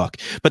Andrew Luck.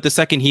 But the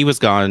second he was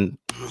gone,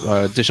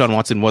 Deshaun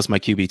Watson was my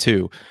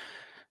QB2.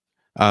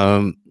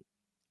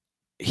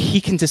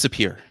 He can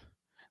disappear.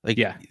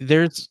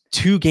 There's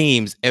 2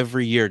 games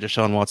every year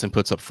Deshaun Watson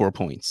puts up 4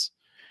 points.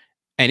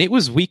 And it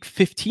was week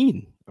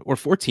 15 or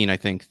 14, I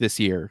think, this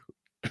year.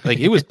 Like,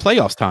 it was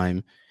playoffs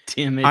time.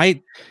 Damn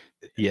it.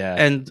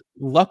 And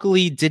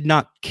luckily did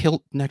not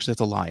kill. Actually,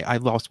 that's a lie. I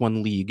lost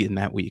 1 league in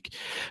that week.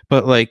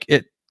 But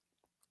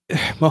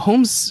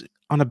Mahomes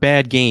on a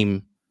bad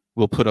game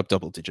will put up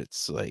double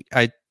digits. Like,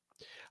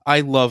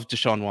 I love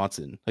Deshaun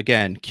Watson.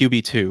 Again,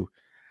 QB2.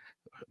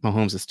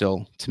 Mahomes is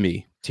still, to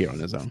me, tier on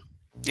his own.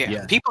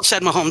 Yeah. People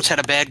said Mahomes had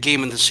a bad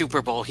game in the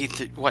Super Bowl. He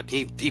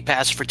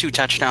passed for 2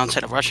 touchdowns,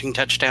 had a rushing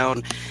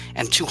touchdown,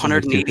 and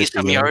 280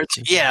 some yards.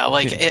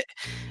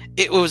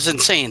 It was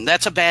insane.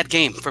 That's a bad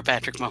game for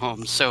Patrick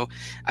Mahomes. So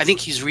I think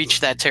he's reached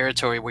that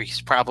territory where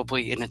he's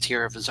probably in a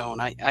tier of his own.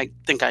 I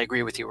think I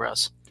agree with you,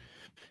 Russ.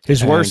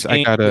 His worst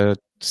game. I gotta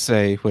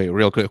say, wait,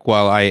 real quick,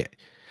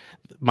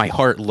 my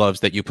heart loves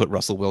that you put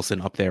Russell Wilson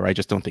up there. I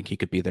just don't think he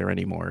could be there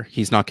anymore.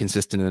 He's not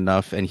consistent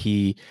enough, and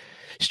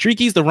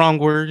streaky's the wrong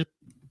word,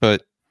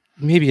 but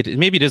maybe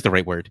it is the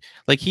right word.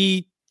 Like,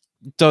 he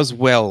does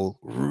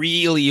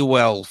really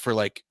well for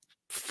like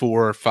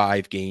 4 or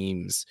 5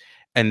 games,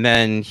 and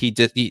then he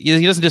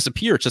doesn't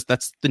disappear. It's just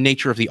that's the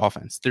nature of the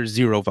offense. There's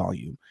zero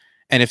volume,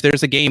 and if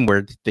there's a game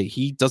where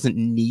he doesn't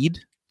need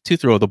to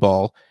throw the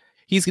ball,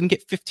 he's going to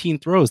get 15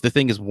 throws. The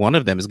thing is, one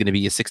of them is going to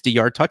be a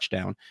 60-yard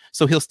touchdown.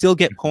 So he'll still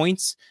get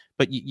points,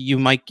 but you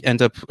might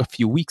end up a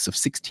few weeks of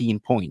 16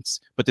 points.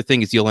 But the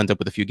thing is, you'll end up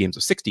with a few games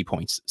of 60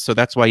 points. So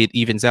that's why it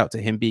evens out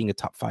to him being a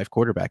top 5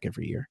 quarterback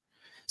every year.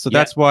 So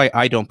that's why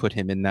I don't put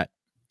him in that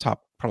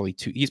top probably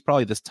 2. He's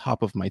probably this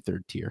top of my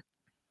 3rd tier.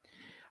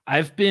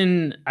 I've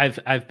been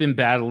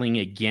battling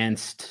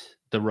against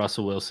the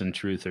Russell Wilson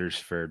truthers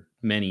for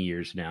many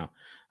years now.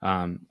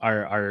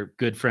 Our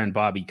good friend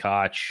Bobby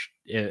Koch,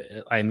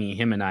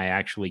 him and I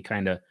actually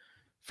kind of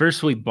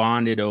first we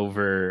bonded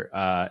over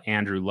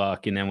Andrew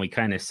Luck, and then we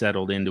kind of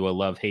settled into a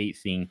love-hate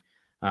thing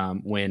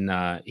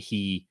when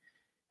he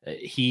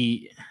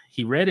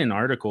read an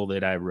article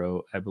that I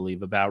wrote, I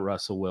believe, about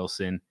Russell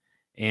Wilson,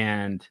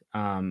 and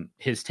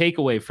his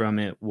takeaway from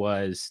it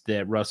was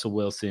that Russell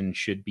Wilson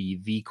should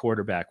be the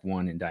quarterback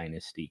 1 in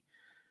Dynasty.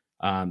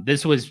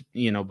 This was,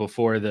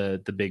 before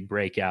the big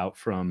breakout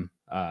from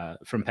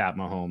Pat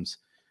Mahomes.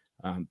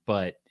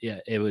 But yeah,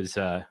 it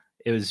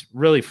was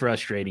really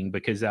frustrating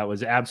because that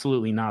was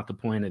absolutely not the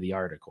point of the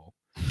article.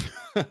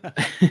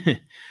 It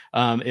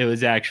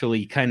was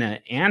actually kind of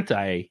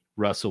anti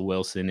Russell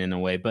Wilson in a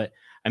way, but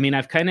I mean,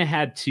 I've kind of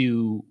had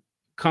to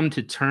come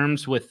to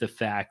terms with the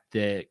fact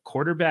that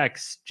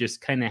quarterbacks just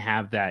kind of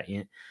have that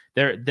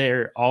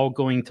they're all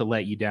going to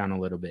let you down a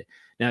little bit.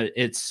 Now,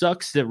 it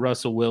sucks that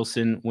Russell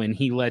Wilson, when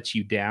he lets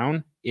you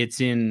down, it's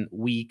in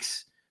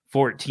weeks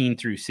 14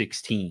 through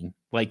 16.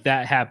 Like,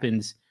 that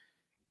happens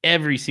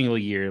every single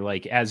year,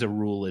 like, as a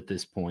rule at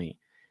this point.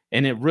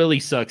 And it really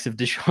sucks if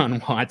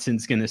Deshaun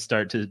Watson's going to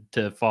start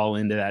to fall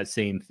into that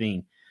same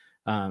thing,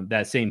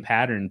 that same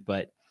pattern.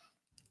 But,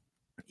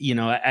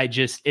 I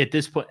just, at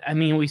this point, I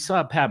mean, we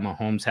saw Pat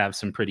Mahomes have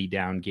some pretty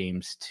down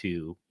games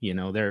too.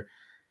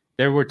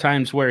 There were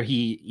times where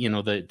he,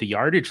 the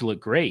yardage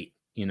looked great,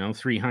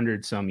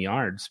 300 some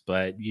yards,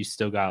 but you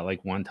still got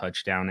like 1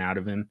 touchdown out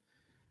of him.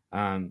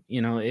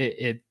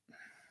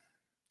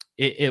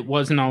 It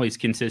wasn't always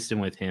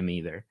consistent with him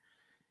either.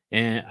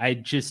 And I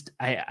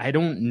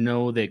don't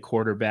know that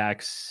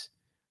quarterbacks,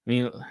 I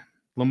mean,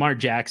 Lamar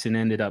Jackson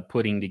ended up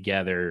putting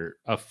together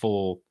a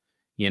full,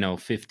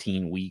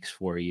 15 weeks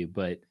for you,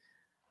 but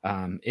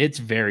it's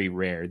very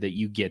rare that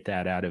you get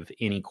that out of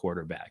any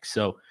quarterback.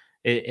 So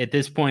at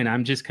this point,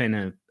 I'm just kind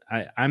of,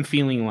 I'm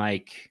feeling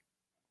like,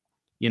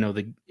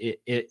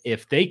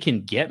 if they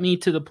can get me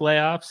to the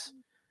playoffs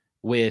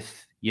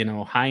with,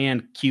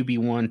 high-end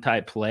QB1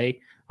 type play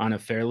on a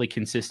fairly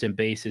consistent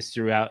basis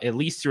at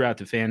least throughout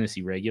the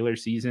fantasy regular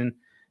season,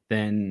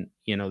 then,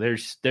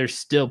 there's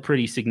still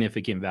pretty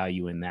significant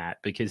value in that,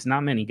 because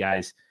not many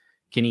guys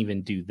can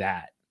even do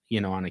that,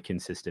 on a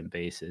consistent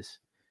basis.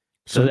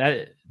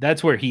 So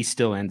that's where he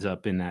still ends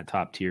up in that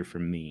top tier for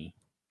me.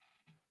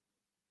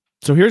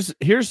 So here's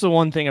the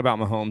one thing about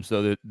Mahomes,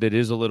 though, that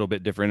is a little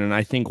bit different, and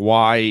I think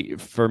why,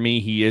 for me,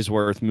 he is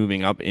worth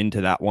moving up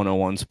into that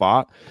 101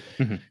 spot.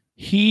 Mm-hmm.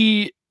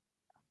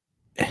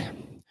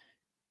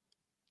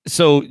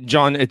 So,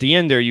 John, at the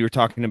end there, you were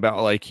talking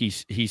about like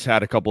he's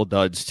had a couple of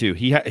duds too.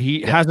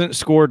 He hasn't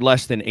scored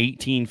less than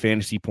 18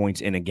 fantasy points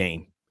in a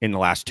game in the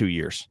last 2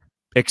 years,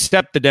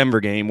 except the Denver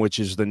game, which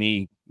is the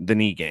knee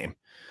game.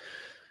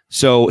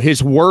 So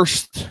his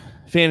worst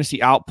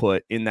fantasy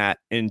output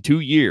in 2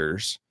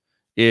 years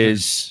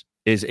is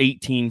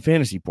 18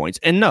 fantasy points.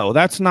 And no,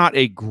 that's not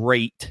a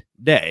great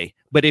day.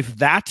 But if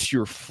that's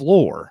your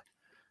floor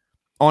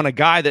on a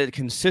guy that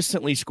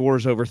consistently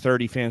scores over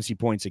 30 fantasy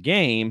points a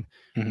game,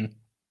 mm-hmm.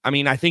 I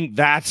mean, I think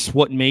that's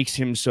what makes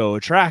him so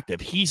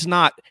attractive. His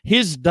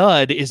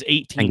dud is 18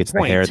 points. I think it's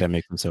the hair that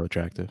makes him so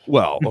attractive.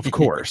 Well, of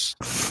course.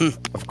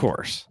 Of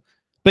course.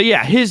 But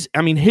yeah, his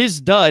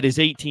dud is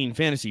 18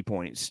 fantasy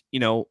points.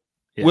 Yeah.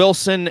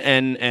 Wilson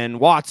and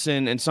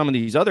Watson and some of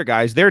these other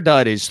guys, their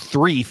dud is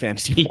 3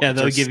 fantasy points. Yeah,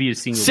 they'll give you a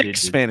single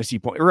 6 fantasy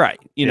points. Right.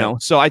 You know,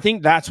 so I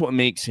think that's what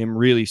makes him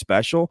really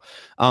special.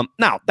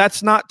 Now,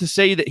 that's not to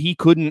say that he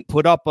couldn't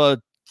put up a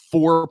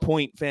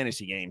 4-point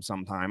fantasy game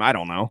sometime. I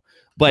don't know.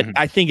 But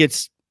I think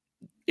it's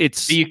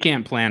you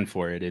can't plan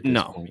for it at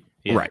this point.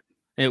 Yeah. Right.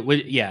 It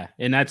would,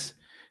 and that's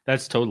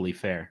totally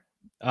fair.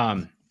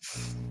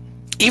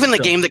 Even the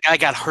game the guy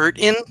got hurt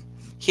in,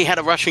 he had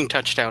a rushing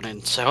touchdown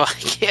in. So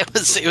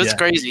it was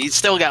crazy. He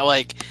still got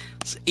like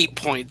 8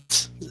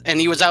 points, and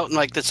he was out in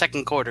like the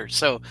second quarter.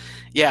 So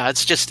yeah,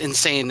 it's just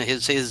insane.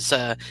 His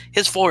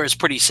floor is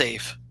pretty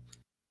safe.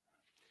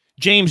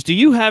 James, do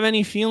you have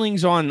any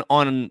feelings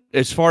on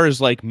as far as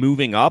like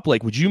moving up?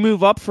 Like, would you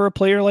move up for a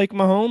player like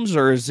Mahomes,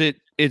 or is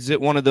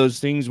it one of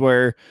those things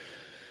where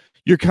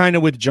you're kind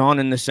of with John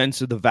in the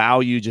sense of the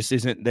value just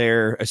isn't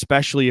there,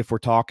 especially if we're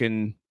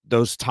talking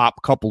those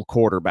top couple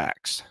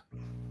quarterbacks?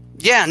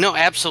 Yeah, no,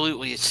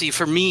 absolutely. See,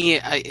 for me,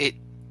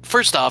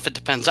 first off, it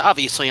depends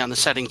obviously on the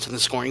settings and the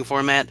scoring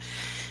format.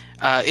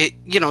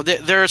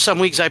 There are some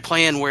leagues I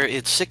play in where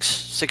it's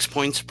six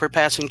points per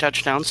passing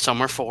touchdown.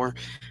 Some are 4,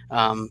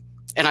 and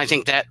I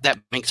think that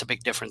makes a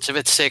big difference. If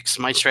it's 6,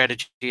 my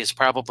strategy is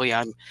probably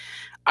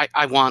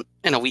I want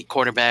an elite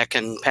quarterback,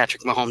 and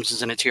Patrick Mahomes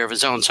is in a tier of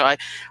his own. So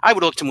I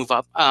would look to move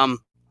up.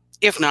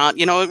 If not,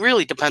 it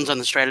really depends on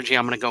the strategy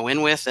I'm going to go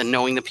in with, and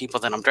knowing the people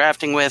that I'm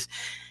drafting with,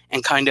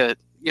 and kind of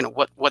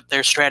what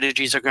their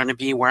strategies are going to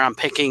be, where I'm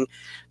picking,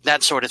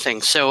 that sort of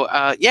thing. So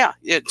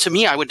to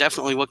me, I would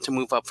definitely look to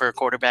move up for a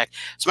quarterback.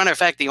 As a matter of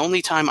fact, the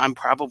only time I'm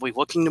probably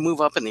looking to move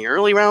up in the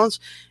early rounds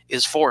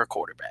is for a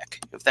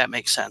quarterback, if that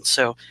makes sense.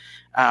 So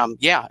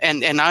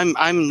and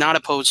I'm not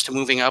opposed to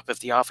moving up if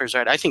the offer's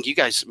right. I think you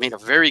guys made a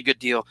very good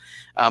deal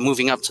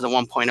moving up to the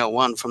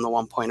 1.01 from the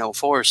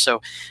 1.04.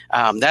 So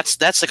that's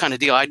the kind of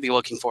deal I'd be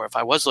looking for if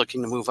I was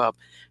looking to move up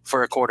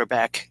for a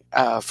quarterback,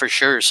 for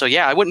sure. So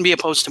yeah, I wouldn't be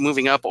opposed to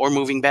moving up or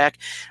moving back.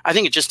 I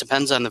think it just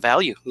depends on the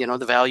value,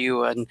 the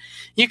value, and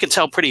you can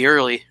tell pretty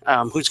early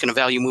who's going to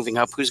value moving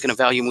up, who's going to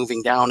value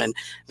moving down, and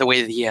the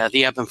way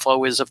the ebb and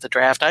flow is of the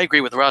draft. I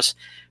agree with Russ.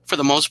 For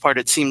the most part,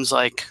 it seems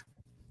like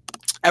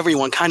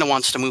everyone kind of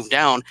wants to move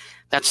down.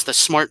 That's the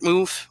smart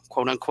move,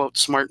 quote unquote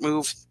smart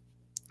move.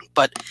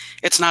 But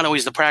it's not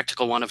always the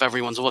practical one. If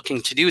everyone's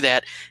looking to do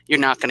that, you're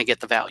not going to get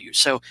the value.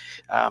 So,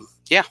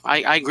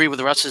 I agree with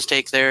Russ's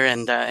take there,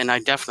 and I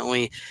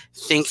definitely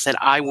think that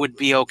I would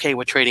be okay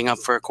with trading up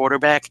for a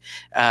quarterback,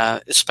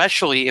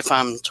 especially if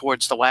I'm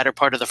towards the latter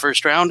part of the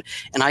first round,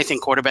 and I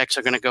think quarterbacks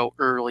are going to go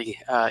early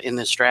in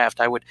this draft.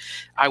 I would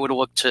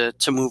look to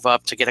move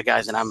up to get a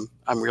guy that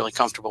I'm really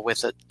comfortable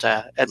with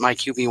at my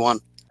QB1.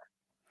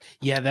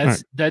 Yeah,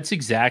 that's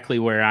exactly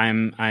where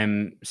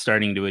I'm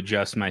starting to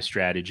adjust my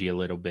strategy a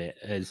little bit,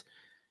 as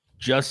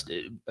just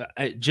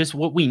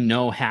what we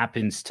know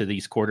happens to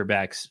these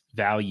quarterbacks'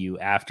 value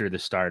after the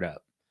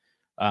startup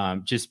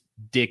just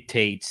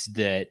dictates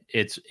that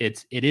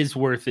it is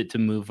worth it to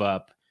move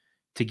up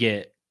to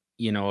get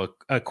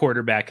a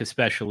quarterback,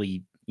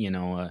 especially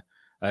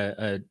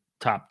a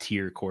top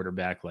tier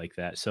quarterback like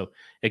that. So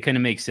it kind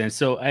of makes sense.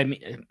 So I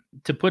mean,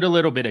 to put a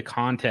little bit of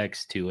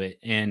context to it,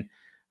 and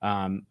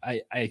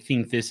I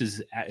think this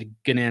is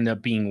going to end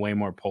up being way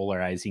more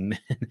polarizing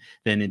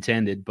than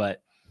intended.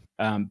 But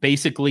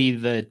basically,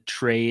 the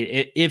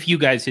trade, if you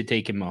guys had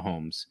taken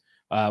Mahomes,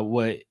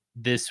 what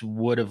this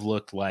would have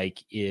looked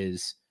like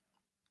is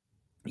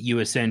you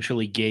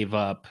essentially gave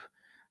up,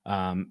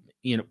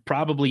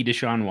 probably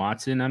Deshaun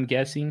Watson, I'm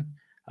guessing,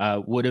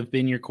 would have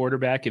been your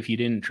quarterback if you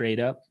didn't trade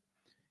up,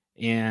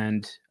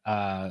 and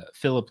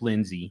Philip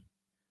Lindsay.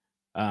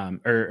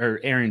 Or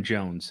Aaron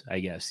Jones,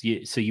 I guess.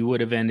 So you would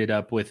have ended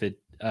up with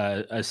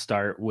a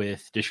start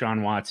with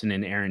Deshaun Watson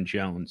and Aaron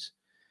Jones.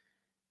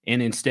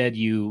 And instead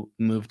you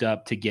moved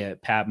up to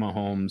get Pat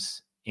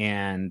Mahomes,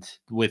 and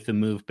with the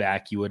move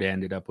back, you would have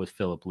ended up with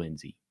Philip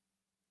Lindsay.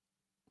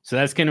 So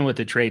that's kind of what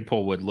the trade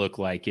poll would look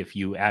like if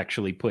you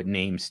actually put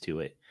names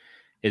to it.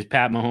 Is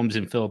Pat Mahomes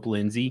and Philip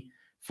Lindsay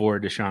for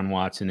Deshaun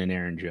Watson and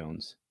Aaron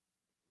Jones.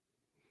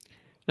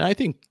 Now, I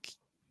think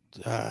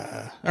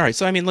all right,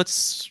 so I mean,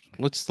 let's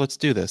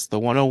do this. The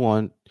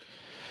 101.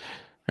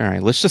 All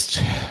right, let's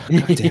just.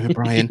 God damn it,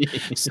 Brian.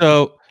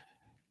 So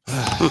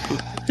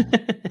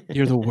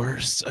you're the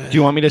worst. Do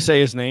you want me to say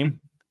his name?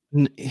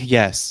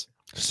 Yes.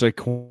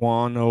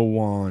 Saquon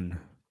 01.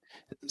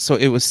 So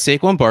it was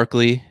Saquon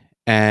Barkley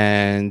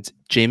and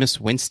Jameis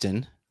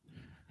Winston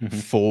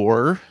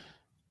for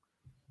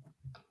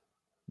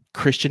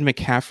Christian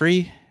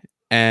McCaffrey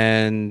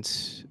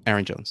and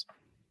Aaron Jones.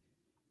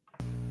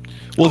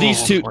 Well,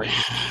 these two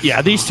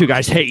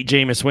guys hate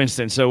Jameis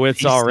Winston, so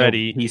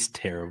he's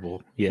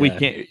terrible. Yeah, we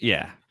can't.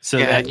 Yeah, so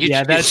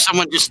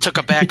someone just took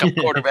a backup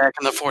quarterback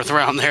in the 4th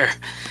round there.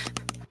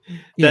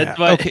 That's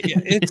okay.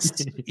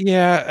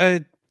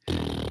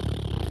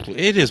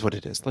 It is what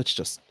it is.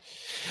 Let's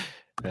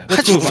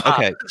move on.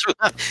 Okay,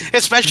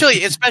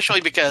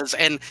 especially because,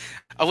 and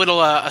a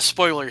little a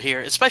spoiler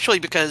here, especially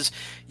because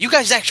you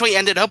guys actually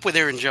ended up with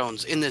Aaron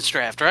Jones in this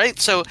draft, right?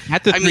 So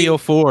at the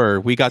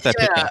 304, we got that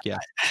pick back. Yeah.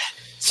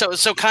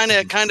 So kind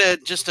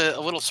of just a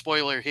little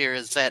spoiler here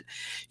is that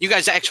you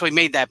guys actually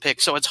made that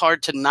pick. So it's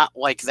hard to not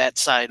like that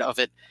side of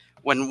it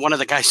when one of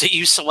the guys that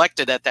you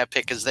selected at that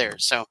pick is there.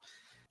 So.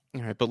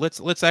 All right, but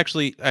let's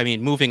actually, I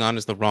mean, moving on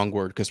is the wrong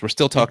word because we're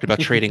still talking about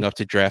trading up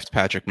to draft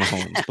Patrick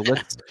Mahomes.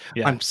 But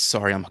I'm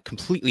sorry, I'm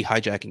completely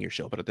hijacking your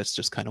show, but that's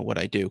just kind of what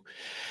I do.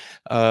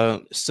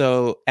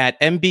 So at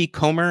MB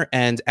Comer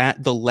and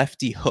at the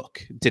Lefty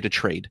Hook did a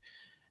trade.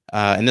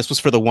 And this was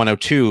for the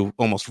 102,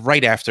 almost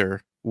right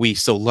after we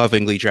so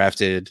lovingly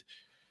drafted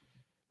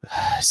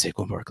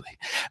Saquon Barkley.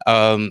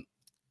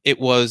 It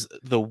was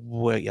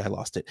I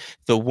lost it.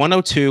 The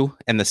 102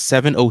 and the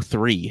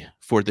 703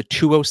 for the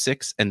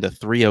 206 and the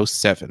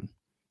 307.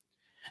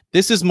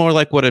 This is more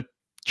like what a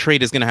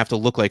trade is going to have to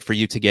look like for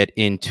you to get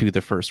into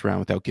the first round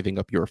without giving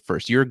up your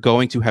first. You're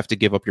going to have to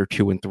give up your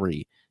 2 and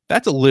 3.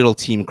 That's a little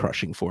team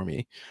crushing for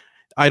me.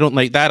 I don't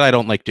like that. I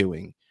don't like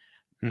doing.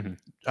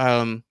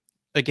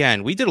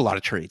 again, we did a lot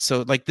of trades.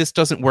 So like this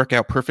doesn't work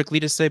out perfectly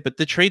to say, but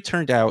the trade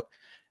turned out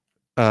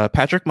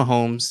Patrick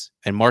Mahomes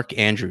and Mark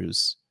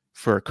Andrews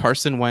for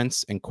Carson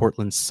Wentz and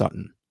Cortland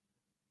Sutton.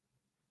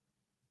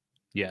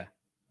 Yeah.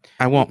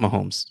 I want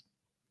Mahomes.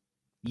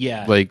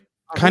 Yeah. Like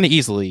kind of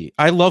easily.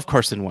 I love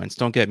Carson Wentz.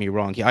 Don't get me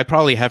wrong. I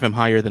probably have him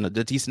higher than a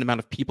decent amount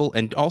of people,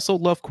 and also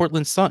love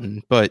Cortland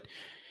Sutton. But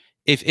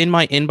if in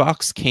my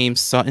inbox came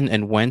Sutton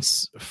and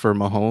Wentz for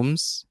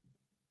Mahomes,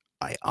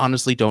 I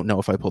honestly don't know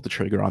if I pulled the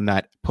trigger on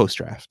that post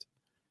draft.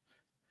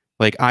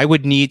 Like I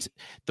would need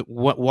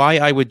why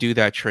I would do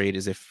that trade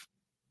is if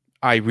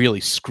I really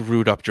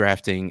screwed up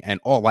drafting and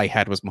all I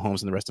had was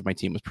Mahomes and the rest of my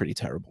team was pretty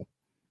terrible.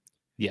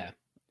 Yeah.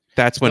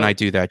 That's when I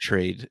do that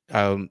trade.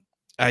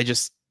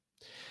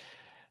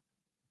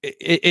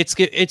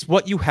 It's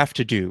what you have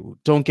to do.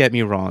 Don't get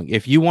me wrong.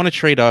 If you want to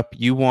trade up,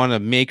 you want to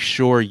make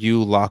sure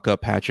you lock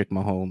up Patrick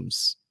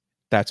Mahomes.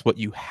 That's what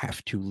you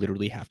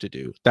literally have to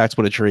do. That's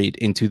what a trade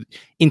into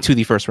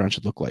the first round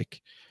should look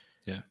like.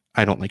 Yeah.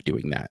 I don't like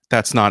doing that.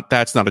 That's not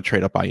a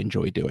trade up I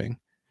enjoy doing.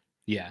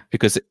 Yeah.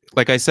 Because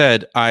like I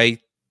said, I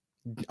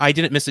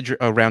didn't miss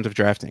a round of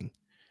drafting.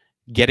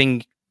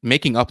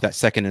 Making up that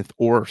second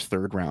or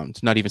third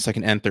round, not even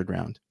second and third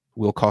round,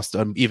 will cost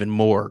even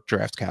more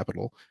draft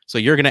capital. So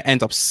you're going to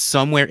end up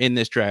somewhere in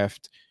this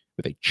draft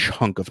with a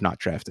chunk of not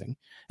drafting.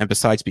 And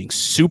besides being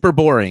super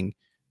boring,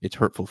 it's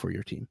hurtful for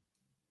your team.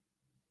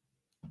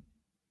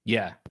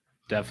 Yeah,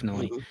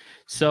 definitely.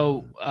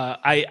 So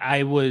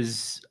I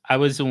was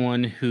the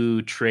one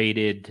who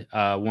traded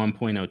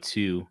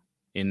 1.02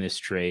 in this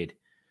trade.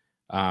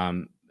 So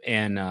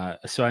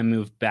I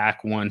moved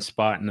back one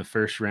spot in the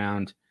first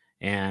round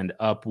and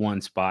up one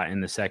spot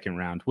in the second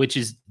round,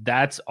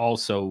 that's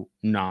also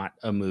not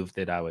a move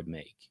that I would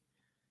make.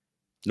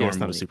 Yeah, it's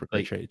not a super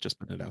great trade. Just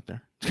putting it out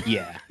there.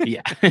 Yeah.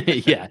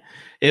 Yeah.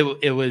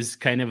 It was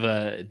kind of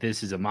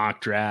this is a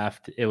mock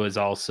draft. It was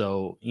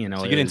also, so you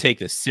didn't take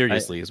this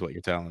seriously is what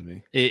you're telling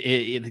me.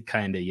 It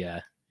kind of, yeah,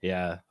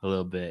 a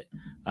little bit.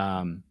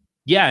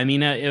 Yeah. I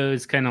mean, it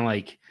was kind of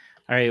like,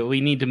 all right,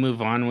 we need to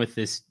move on with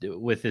this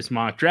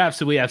mock draft,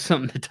 so we have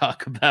something to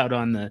talk about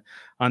on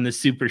the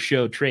Super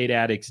Show Trade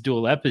Addicts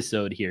dual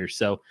episode here.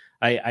 So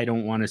I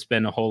don't want to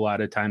spend a whole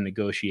lot of time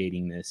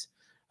negotiating this.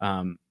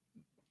 And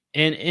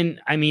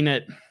I mean,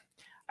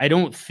 I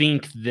don't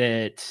think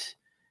it's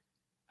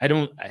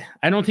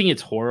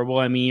horrible.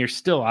 I mean, you're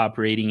still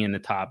operating in the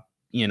top,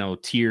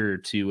 tier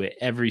to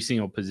every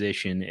single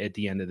position at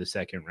the end of the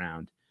second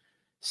round.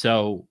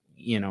 So,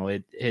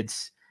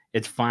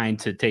 it's fine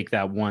to take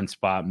that one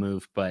spot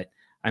move, but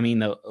I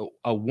mean,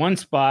 a one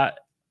spot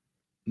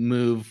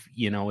move,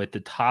 at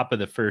the top of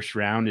the first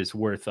round is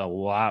worth a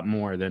lot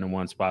more than a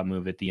one spot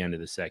move at the end of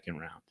the second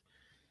round.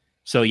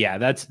 So yeah,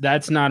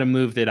 that's not a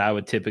move that I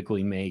would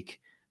typically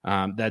make.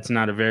 That's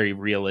not a very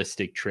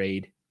realistic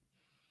trade.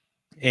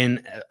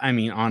 And I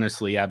mean,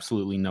 honestly,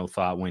 absolutely no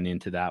thought went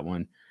into that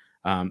one.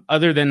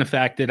 Other than the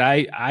fact that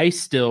I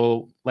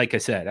still, like I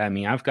said, I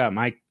mean, I've got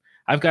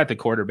the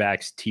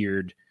quarterbacks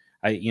tiered.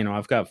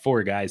 I've got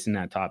 4 guys in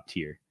that top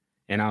tier,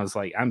 and I was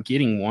like, I'm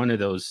getting one of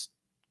those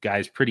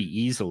guys pretty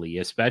easily,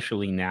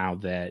 especially now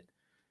that,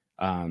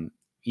 now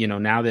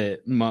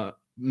that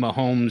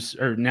Mahomes,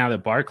 or now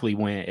that Barkley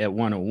went at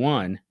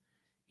 101,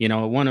 at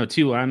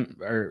 102,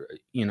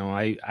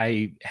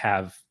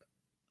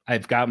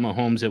 I've got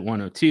Mahomes at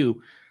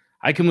 102.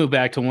 I can move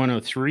back to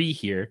 103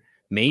 here.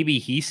 Maybe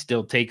he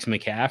still takes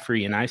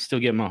McCaffrey and I still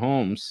get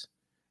Mahomes,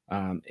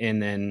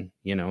 and then,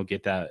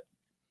 get that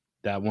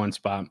one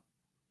spot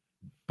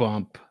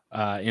bump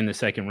in the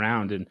second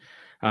round. And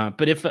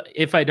but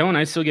if I don't,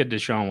 I still get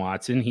Deshaun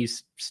Watson.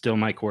 He's still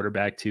my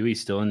quarterback too.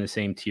 He's still in the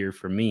same tier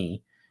for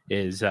me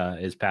as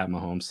Pat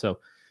Mahomes. So,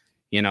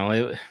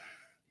 it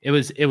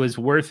was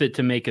worth it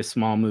to make a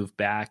small move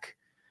back.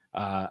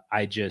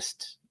 I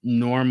just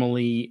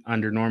normally,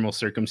 under normal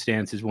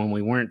circumstances, when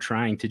we weren't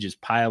trying to just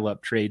pile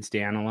up trades to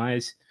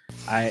analyze,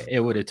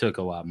 it would have took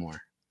a lot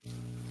more.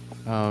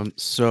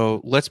 So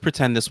let's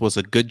pretend this was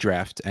a good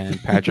draft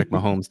and Patrick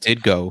Mahomes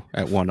did go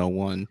at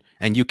 101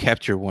 and you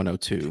kept your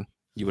 102.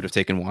 You would have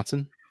taken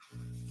Watson?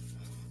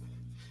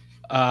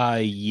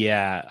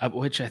 Yeah,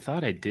 which I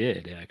thought I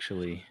did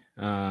actually.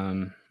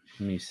 Let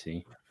me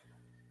see.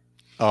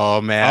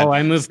 Oh man. Oh,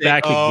 I moved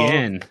back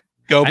again.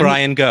 Go,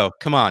 Brian, go.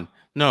 Come on.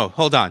 No,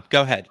 hold on.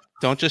 Go ahead.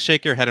 Don't just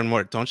shake your head and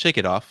word. Don't shake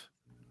it off.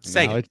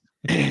 Say it.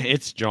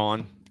 It's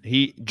John.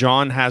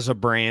 John has a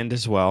brand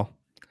as well.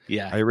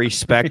 Yeah. I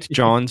respect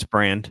John's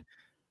brand.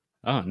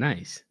 Oh,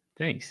 nice.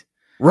 Thanks.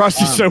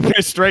 Russ is so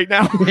pissed right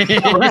now.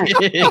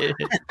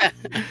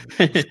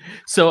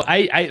 So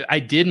I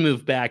did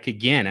move back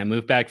again. I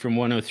moved back from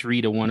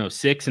 103 to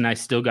 106, and I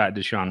still got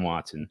Deshaun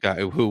Watson.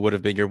 Who would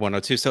have been your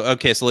 102? So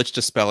let's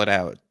just spell it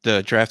out.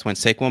 The draft went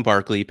Saquon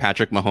Barkley,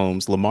 Patrick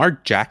Mahomes, Lamar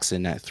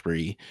Jackson at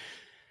 3.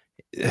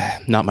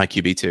 Not my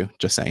QB2,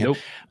 just saying. Nope.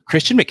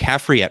 Christian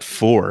McCaffrey at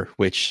 4,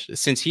 which,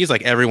 since he's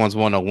like everyone's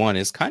 101,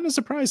 is kind of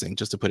surprising,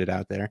 just to put it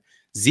out there.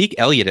 Zeke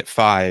Elliott at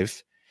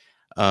 5.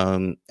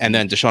 And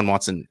then Deshaun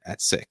Watson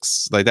at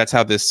 6. Like, that's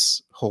how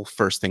this whole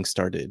first thing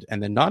started.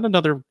 And then not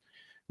another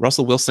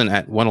Russell Wilson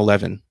at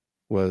 111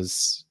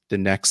 was the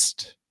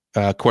next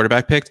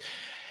quarterback picked.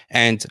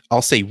 And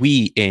I'll say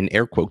we, in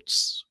air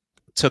quotes,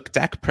 took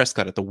Dak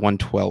Prescott at the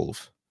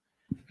 112.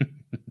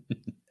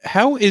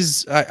 How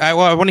is I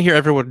want to hear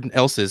everyone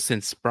else's,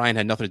 since Brian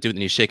had nothing to do with it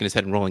and he's shaking his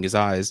head and rolling his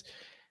eyes.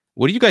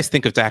 What do you guys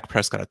think of Dak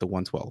Prescott at the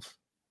 112?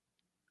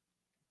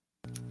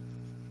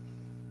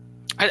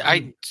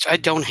 I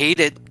don't hate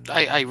it.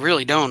 I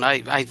really don't.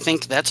 I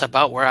think that's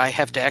about where I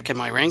have Dak in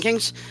my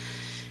rankings,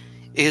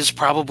 is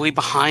probably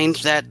behind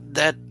that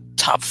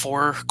top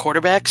 4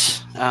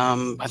 quarterbacks.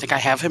 I think I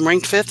have him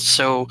ranked 5th.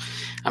 So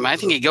I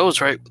think he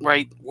goes right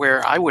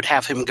where I would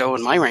have him go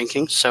in my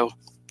rankings. So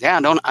yeah,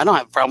 I don't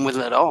have a problem with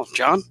it at all.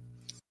 John?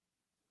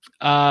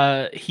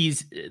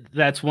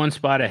 That's one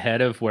spot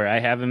ahead of where I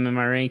have him in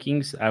my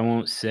rankings. I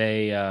won't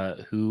say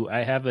who I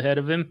have ahead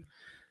of him.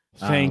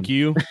 Thank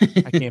you.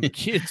 I can't.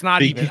 It's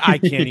not even. I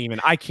can't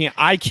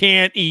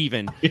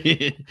even.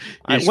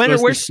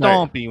 Where's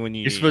Stompy when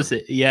you're supposed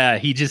to? Yeah,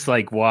 he just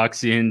like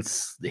walks in,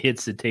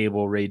 hits the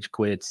table, rage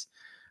quits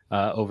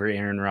over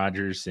Aaron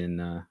Rodgers,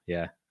 and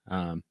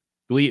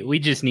we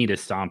just need a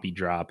Stompy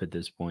drop at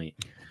this point.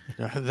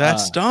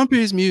 That's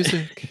Stompy's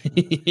music.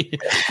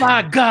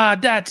 My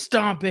God, that's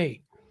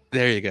Stompy.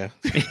 There you go.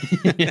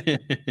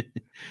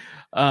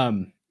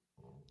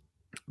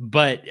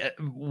 But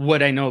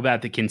what I know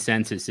about the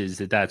consensus is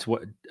that's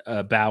what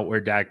about where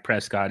Dak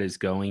Prescott is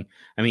going.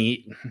 I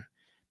mean,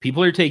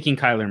 people are taking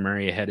Kyler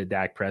Murray ahead of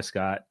Dak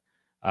Prescott,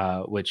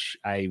 which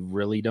I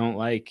really don't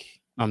like.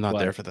 I'm not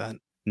there for that.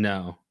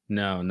 No,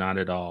 not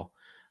at all.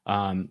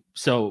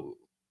 So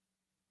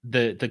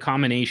the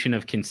combination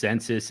of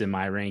consensus and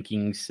my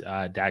rankings,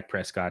 Dak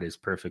Prescott is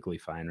perfectly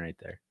fine right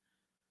there.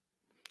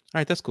 All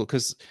right, that's cool.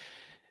 Because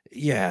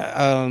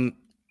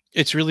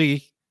it's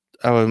really.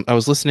 I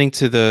was listening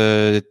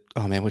to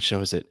what show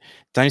is it?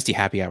 Dynasty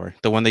Happy Hour,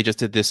 the one they just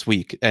did this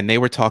week, and they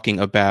were talking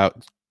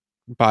about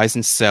buys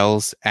and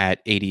sells at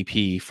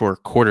ADP for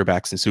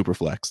quarterbacks in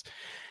SuperFlex,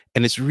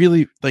 and it's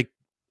really like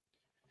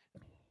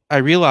I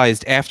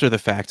realized after the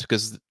fact,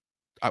 because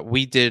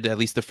we did at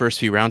least the first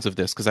few rounds of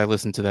this because I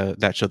listened to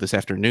that show this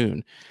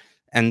afternoon,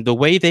 and the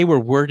way they were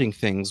wording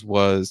things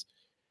was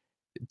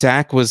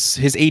Dak was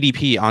his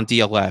ADP on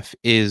DLF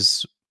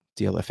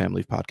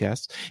Family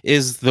Podcast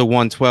is the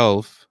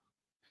 112.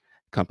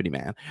 Company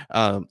man,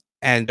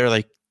 and they're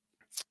like,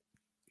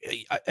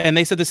 and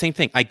they said the same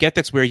thing. I get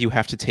that's where you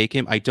have to take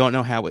him. I don't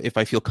know if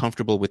I feel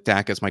comfortable with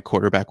Dak as my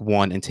quarterback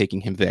 1 and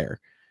taking him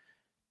there.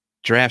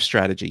 Draft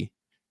strategy: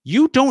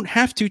 you don't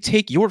have to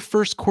take your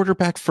first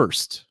quarterback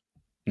first.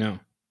 No,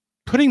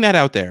 putting that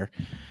out there.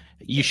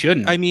 You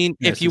shouldn't. I mean,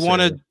 if you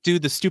want to do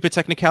the stupid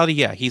technicality,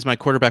 yeah, he's my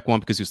quarterback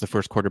 1 because he was the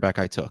first quarterback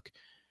I took.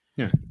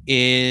 Yeah.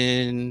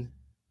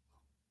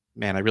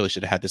 Man, I really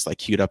should have had this like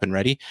queued up and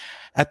ready.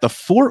 At the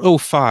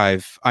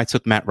 405, I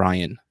took Matt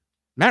Ryan.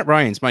 Matt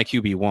Ryan's my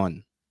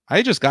QB1.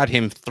 I just got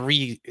him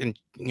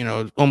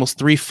almost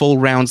 3 full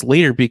rounds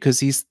later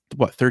because he's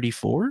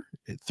 34,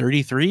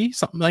 33,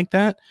 something like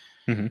that.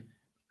 Mm-hmm.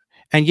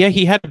 And yeah,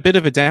 he had a bit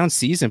of a down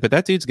season, but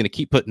that dude's going to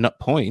keep putting up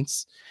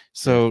points.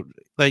 So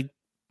like,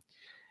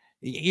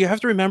 you have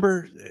to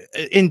remember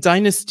in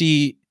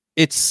Dynasty,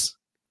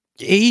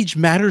 age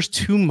matters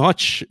too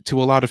much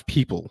to a lot of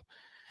people.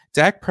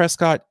 Dak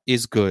Prescott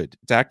is good.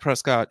 Dak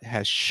Prescott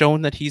has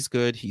shown that he's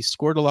good. He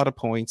scored a lot of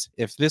points.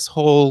 If this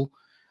whole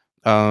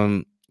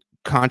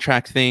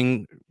contract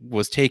thing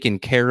was taken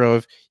care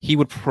of, he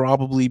would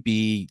probably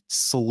be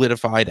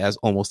solidified as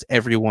almost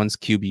everyone's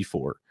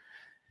QB4.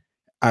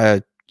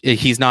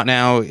 He's not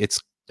now.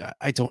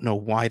 I don't know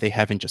why they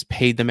haven't just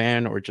paid the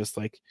man or just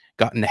like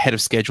gotten ahead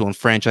of schedule and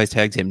franchise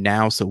tagged him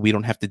now so we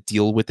don't have to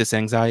deal with this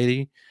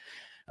anxiety.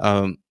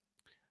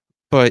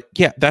 But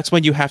yeah, that's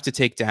when you have to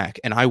take Dak.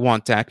 And I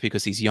want Dak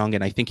because he's young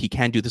and I think he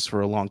can do this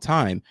for a long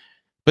time.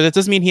 But that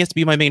doesn't mean he has to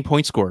be my main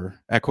point scorer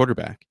at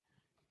quarterback.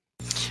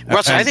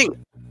 Russ, I think,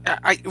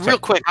 real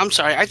quick, I'm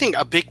sorry. I think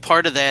a big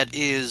part of that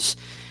is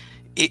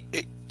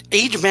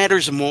age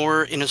matters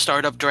more in a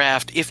startup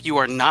draft if you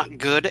are not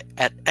good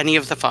at any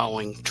of the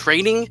following: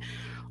 trading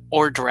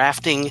or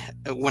drafting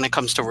when it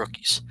comes to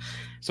rookies.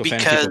 So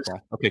fantasy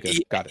football. Okay, good.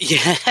 Got it.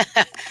 Yeah,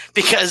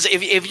 because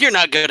if you're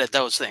not good at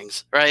those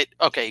things, right?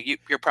 Okay,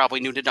 you're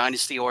probably new to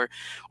Dynasty or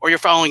you're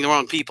following the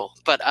wrong people.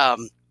 But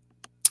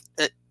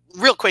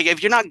real quick,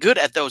 if you're not good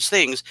at those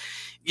things,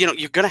 you're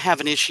going to have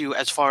an issue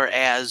as far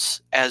as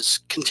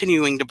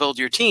continuing to build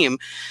your team.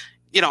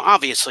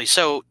 Obviously.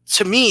 So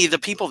to me, the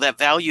people that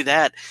value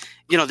that,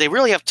 they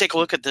really have to take a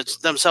look at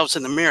themselves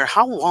in the mirror.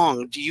 How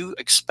long do you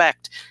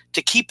expect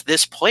to keep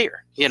this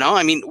player?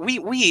 I mean,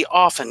 we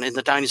often in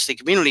the Dynasty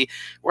community,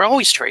 we're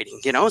always trading,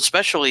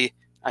 especially,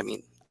 I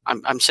mean,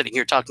 I'm sitting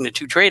here talking to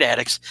 2 trade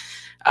addicts.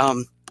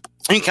 You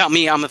can count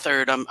me. I'm a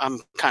third. I'm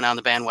kind of on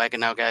the bandwagon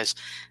now, guys.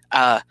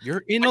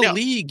 You're in a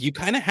league. You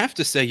kind of have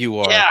to say you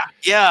are.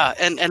 Yeah.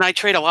 And I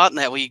trade a lot in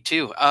that league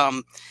too.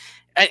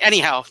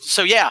 Anyhow,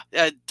 so yeah,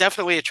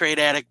 definitely a trade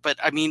addict. But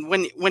I mean,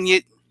 when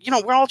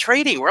we're all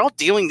trading, we're all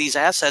dealing these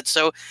assets.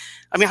 So,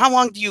 I mean, how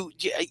long do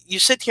you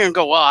sit here and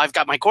go, well, I've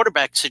got my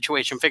quarterback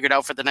situation figured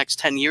out for the next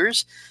 10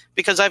 years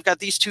because I've got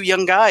these two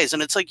young guys,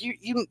 and it's like,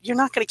 you're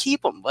not going to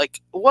keep them.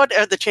 Like, what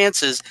are the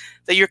chances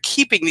that you're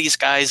keeping these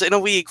guys in a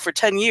league for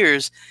 10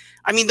 years?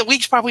 I mean, the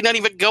league's probably not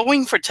even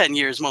going for 10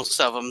 years, most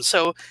of them.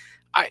 So,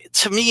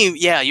 to me,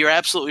 yeah, you're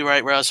absolutely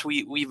right, Russ.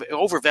 We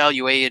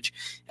overvalue age,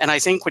 and I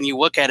think when you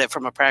look at it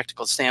from a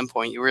practical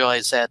standpoint, you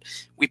realize that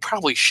we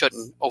probably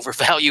shouldn't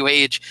overvalue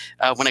age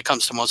when it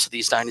comes to most of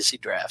these dynasty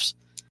drafts.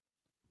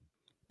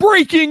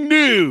 Breaking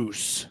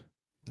news!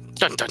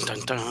 Dun, dun,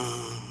 dun, dun.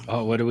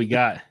 Oh, what do we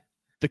got?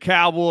 The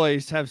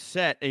Cowboys have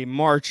set a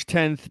March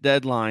 10th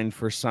deadline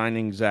for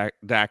signing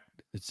Dak.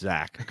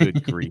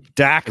 Good grief,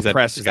 Dak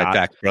Prescott. Is that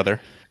Dak's brother?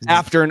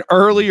 After an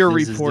earlier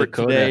report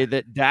today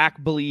that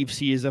Dak believes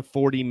he is a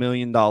 $40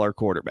 million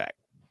quarterback.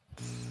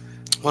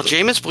 Well,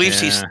 Jameis believes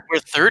he's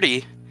worth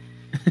 30.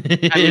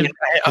 I mean,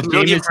 a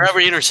million for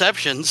every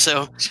interception.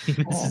 So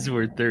Jameis is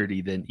worth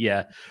 30. Then,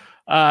 yeah.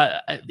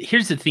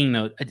 Here's the thing,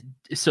 though.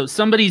 So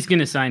somebody's going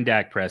to sign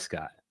Dak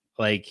Prescott.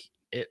 I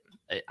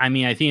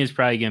think it's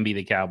probably going to be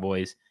the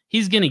Cowboys.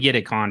 He's going to get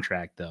a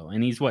contract, though,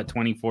 and he's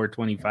 24,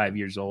 25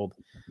 years old.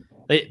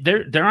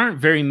 There aren't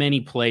very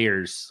many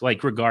players,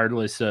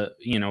 regardless of,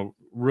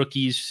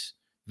 rookies,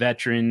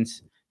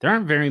 veterans, there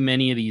aren't very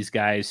many of these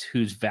guys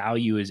whose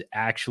value is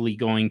actually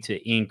going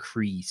to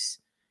increase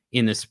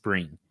in the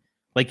spring.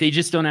 They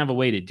just don't have a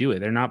way to do it.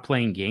 They're not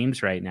playing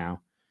games right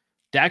now.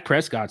 Dak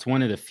Prescott's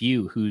one of the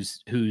few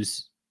who's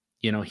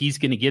he's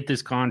going to get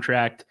this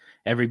contract.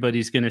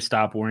 Everybody's going to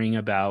stop worrying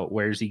about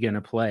where's he going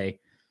to play.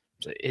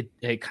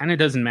 It kind of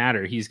doesn't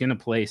matter. He's going to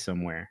play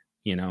somewhere,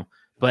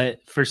 But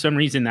for some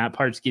reason, that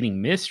part's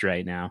getting missed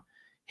right now.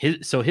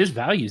 His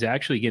value is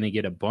actually going to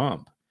get a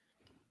bump.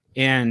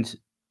 And,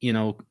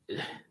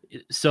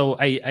 so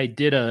I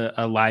did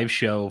a live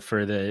show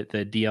for the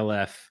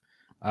DLF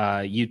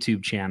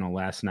YouTube channel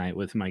last night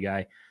with my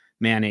guy,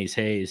 Mayonnaise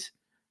Hayes.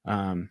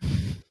 And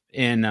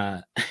and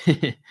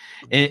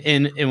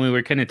we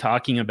were kind of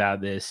talking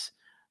about this.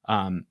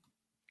 Kind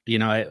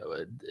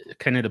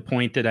of the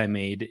point that I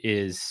made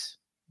is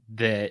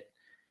that,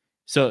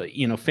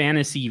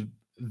 fantasy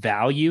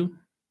value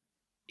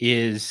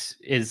is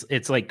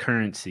it's like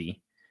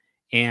currency,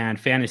 and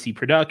fantasy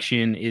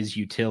production is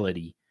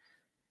utility.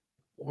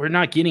 We're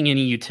not getting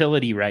any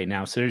utility right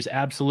now, so there's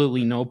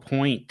absolutely no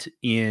point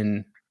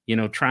in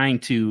trying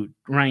to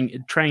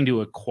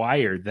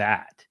acquire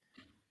that.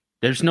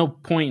 There's no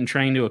point in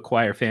trying to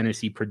acquire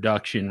fantasy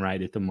production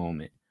right at the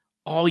moment.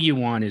 All you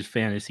want is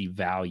fantasy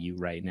value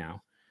right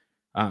now,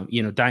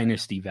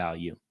 dynasty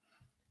value.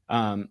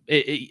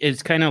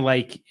 It's kind of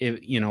like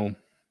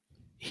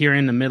here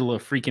in the middle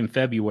of freaking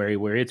February,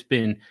 where it's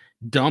been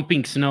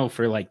dumping snow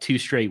for 2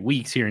 straight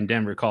weeks here in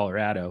Denver,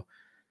 Colorado.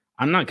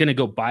 I'm not going to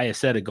go buy a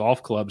set of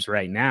golf clubs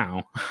right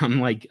now. I'm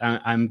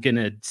going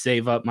to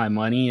save up my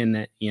money,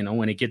 and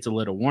when it gets a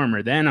little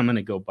warmer, then I'm going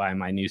to go buy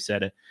my new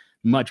set of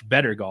much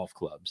better golf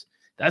clubs.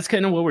 That's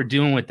kind of what we're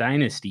doing with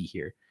dynasty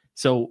here.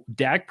 So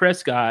Dak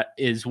Prescott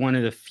is one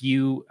of the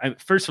few.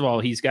 First of all,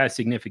 he's got a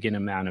significant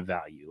amount of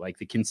value.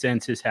 The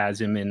consensus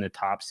has him in the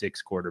top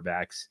 6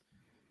 quarterbacks,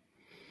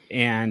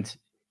 and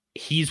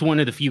he's one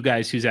of the few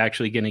guys who's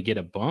actually going to get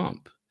a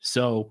bump.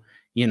 So,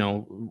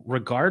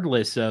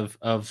 regardless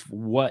of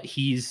what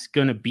he's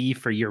going to be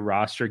for your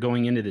roster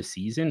going into the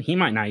season, he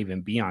might not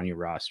even be on your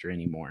roster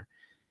anymore.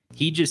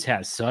 He just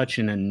has such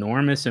an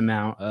enormous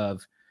amount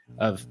of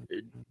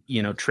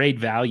trade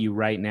value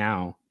right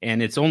now,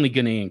 and it's only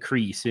going to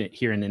increase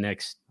here in the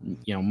next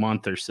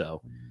month or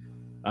so.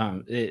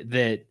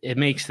 That it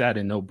makes that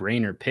a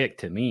no-brainer pick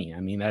to me.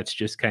 I mean, that's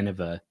just kind of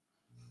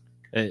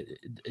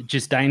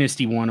just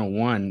Dynasty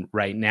 101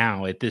 right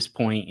now at this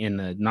point in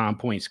the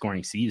non-point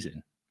scoring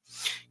season.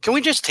 Can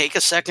we just take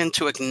a second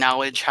to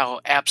acknowledge how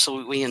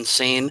absolutely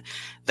insane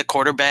the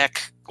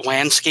quarterback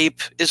landscape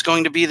is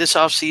going to be this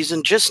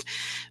offseason? Just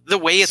the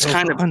way it's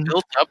kind of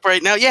built up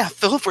right now. Yeah,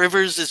 Phillip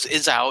Rivers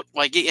is out,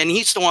 and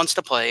he still wants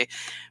to play.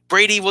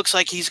 Brady looks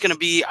like he's going to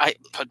be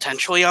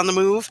potentially on the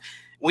move.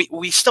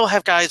 We still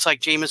have guys like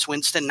Jameis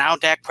Winston, now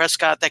Dak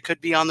Prescott, that could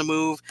be on the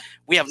move.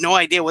 We have no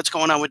idea what's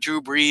going on with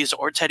Drew Brees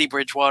or Teddy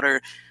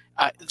Bridgewater.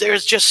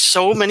 There's just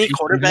so many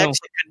quarterbacks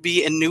that could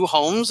be in new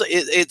homes.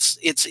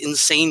 It's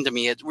insane to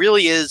me. It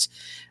really is.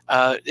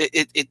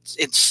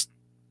 It's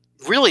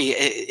really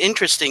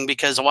interesting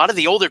because a lot of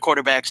the older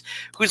quarterbacks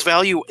whose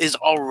value is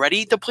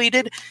already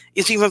depleted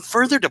is even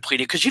further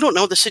depleted because you don't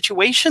know the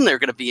situation they're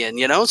going to be in.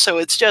 So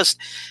it's just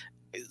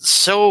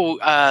so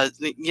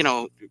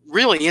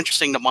really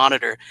interesting to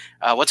monitor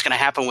what's going to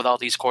happen with all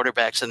these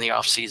quarterbacks in the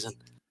offseason.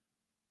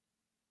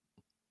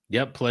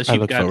 Yep. Plus,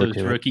 you've got those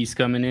rookies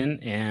coming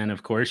in, and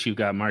of course, you've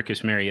got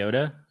Marcus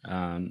Mariota.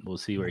 We'll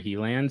see where he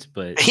lands,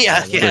 but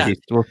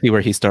we'll see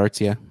where he starts.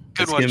 Yeah,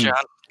 good one, John.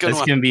 That's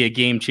going to be a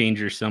game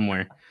changer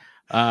somewhere.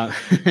 I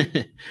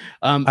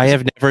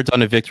have never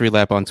done a victory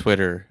lap on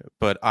Twitter,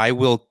 but I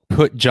will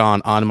put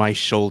John on my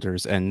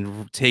shoulders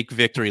and take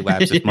victory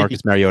laps if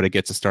Marcus Mariota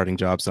gets a starting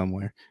job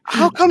somewhere.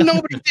 How come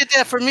nobody did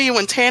that for me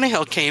when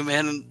Tannehill came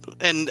in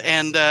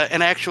and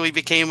actually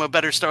became a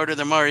better starter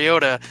than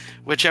Mariota,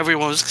 which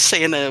everyone was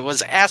saying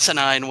was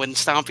asinine when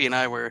Stompy and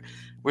I were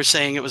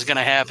saying it was going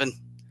to happen.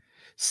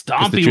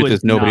 Stompy, the truth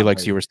is nobody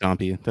likes you or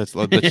Stompy. That's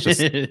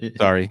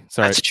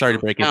just sorry to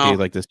break it to you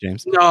like this,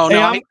 James. No,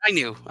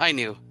 I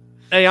knew.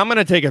 Hey, I'm going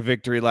to take a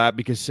victory lap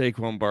because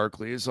Saquon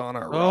Barkley is on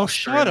our roster. Oh,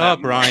 shut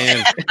up,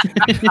 Ryan.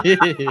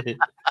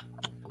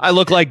 I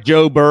look like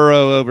Joe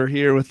Burrow over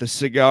here with the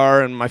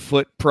cigar and my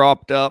foot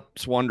propped up.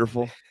 It's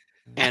wonderful.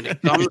 And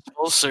it comes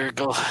full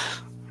circle.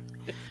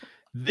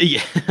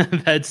 Yeah,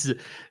 that's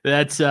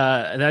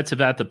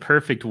about the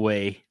perfect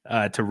way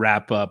to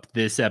wrap up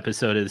this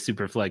episode of the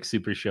SuperFlex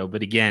Super Show.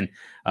 But again,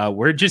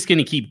 we're just going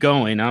to keep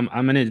going.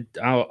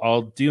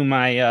 I'll do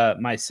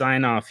my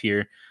sign off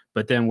here.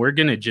 But then we're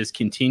going to just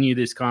continue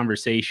this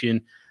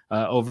conversation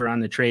over on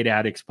the Trade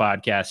Addicts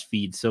podcast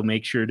feed. So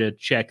make sure to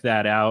check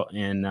that out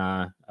and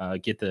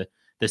get the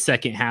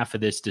second half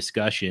of this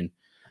discussion.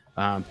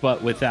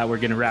 But with that, we're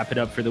going to wrap it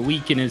up for the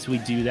week. And as we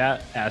do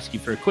that, ask you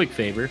for a quick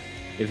favor.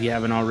 If you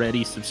haven't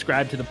already,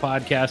 subscribe to the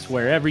podcast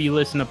wherever you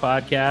listen to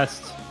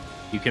podcasts.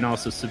 You can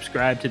also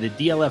subscribe to the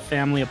DLF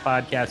family of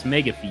podcasts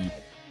mega feed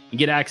and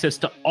get access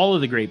to all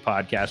of the great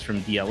podcasts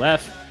from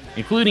DLF,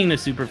 including the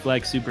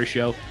SuperFlex Super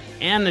Show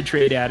and the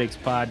Trade Addicts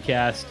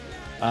podcast,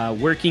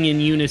 working in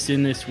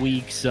unison this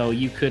week. So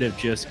you could have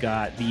just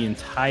got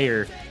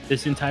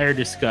this entire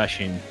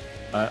discussion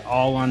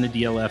all on the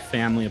DLF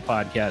family of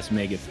podcasts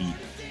mega feed.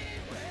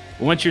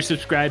 Once you're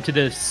subscribed to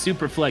the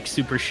SuperFlex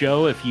Super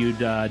Show, if you'd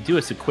do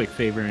us a quick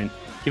favor and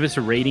give us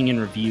a rating and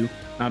review.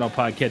 Not all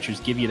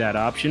podcatchers give you that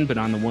option, but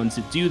on the ones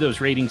that do,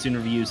 those ratings and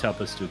reviews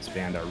help us to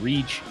expand our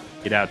reach,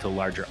 get out to a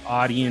larger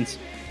audience,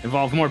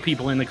 involve more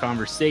people in the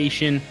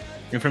conversation.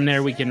 And from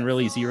there, we can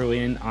really zero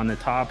in on the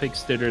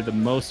topics that are the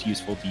most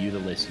useful to you, the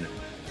listener.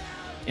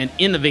 And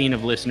in the vein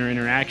of listener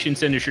interaction,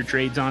 send us your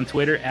trades on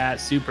Twitter at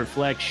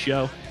SuperFlex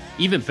Show.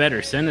 Even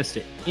better, send us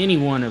to any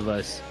one of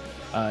us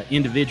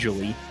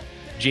individually.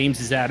 James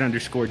is at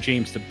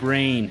 _James the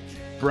Brain.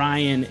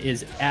 Brian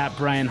is at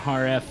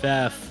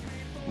BrianHarFF.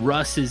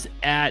 Russ is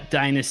at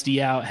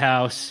Dynasty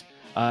Outhouse.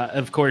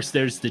 Of course,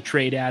 there's the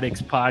Trade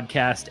Addicts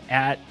podcast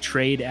at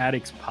Trade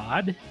Addicts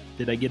Pod.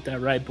 Did I get that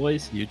right,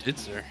 boys? You did,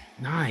 sir.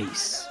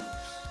 Nice.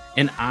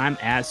 And I'm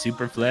at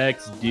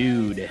SuperFlex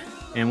Dude.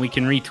 And we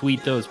can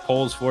retweet those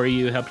polls for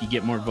you, help you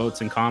get more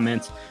votes and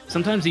comments.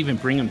 Sometimes even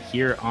bring them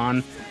here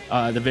on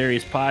the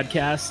various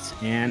podcasts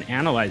and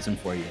analyze them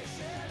for you.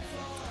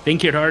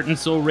 Thank you to Heart and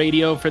Soul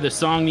Radio for the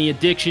song The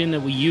Addiction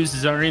that we use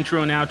as our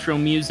intro and outro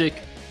music.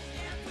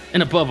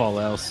 And above all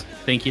else,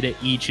 thank you to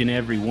each and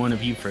every one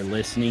of you for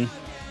listening.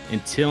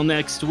 Until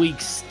next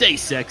week, stay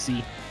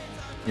sexy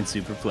and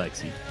super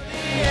flexy.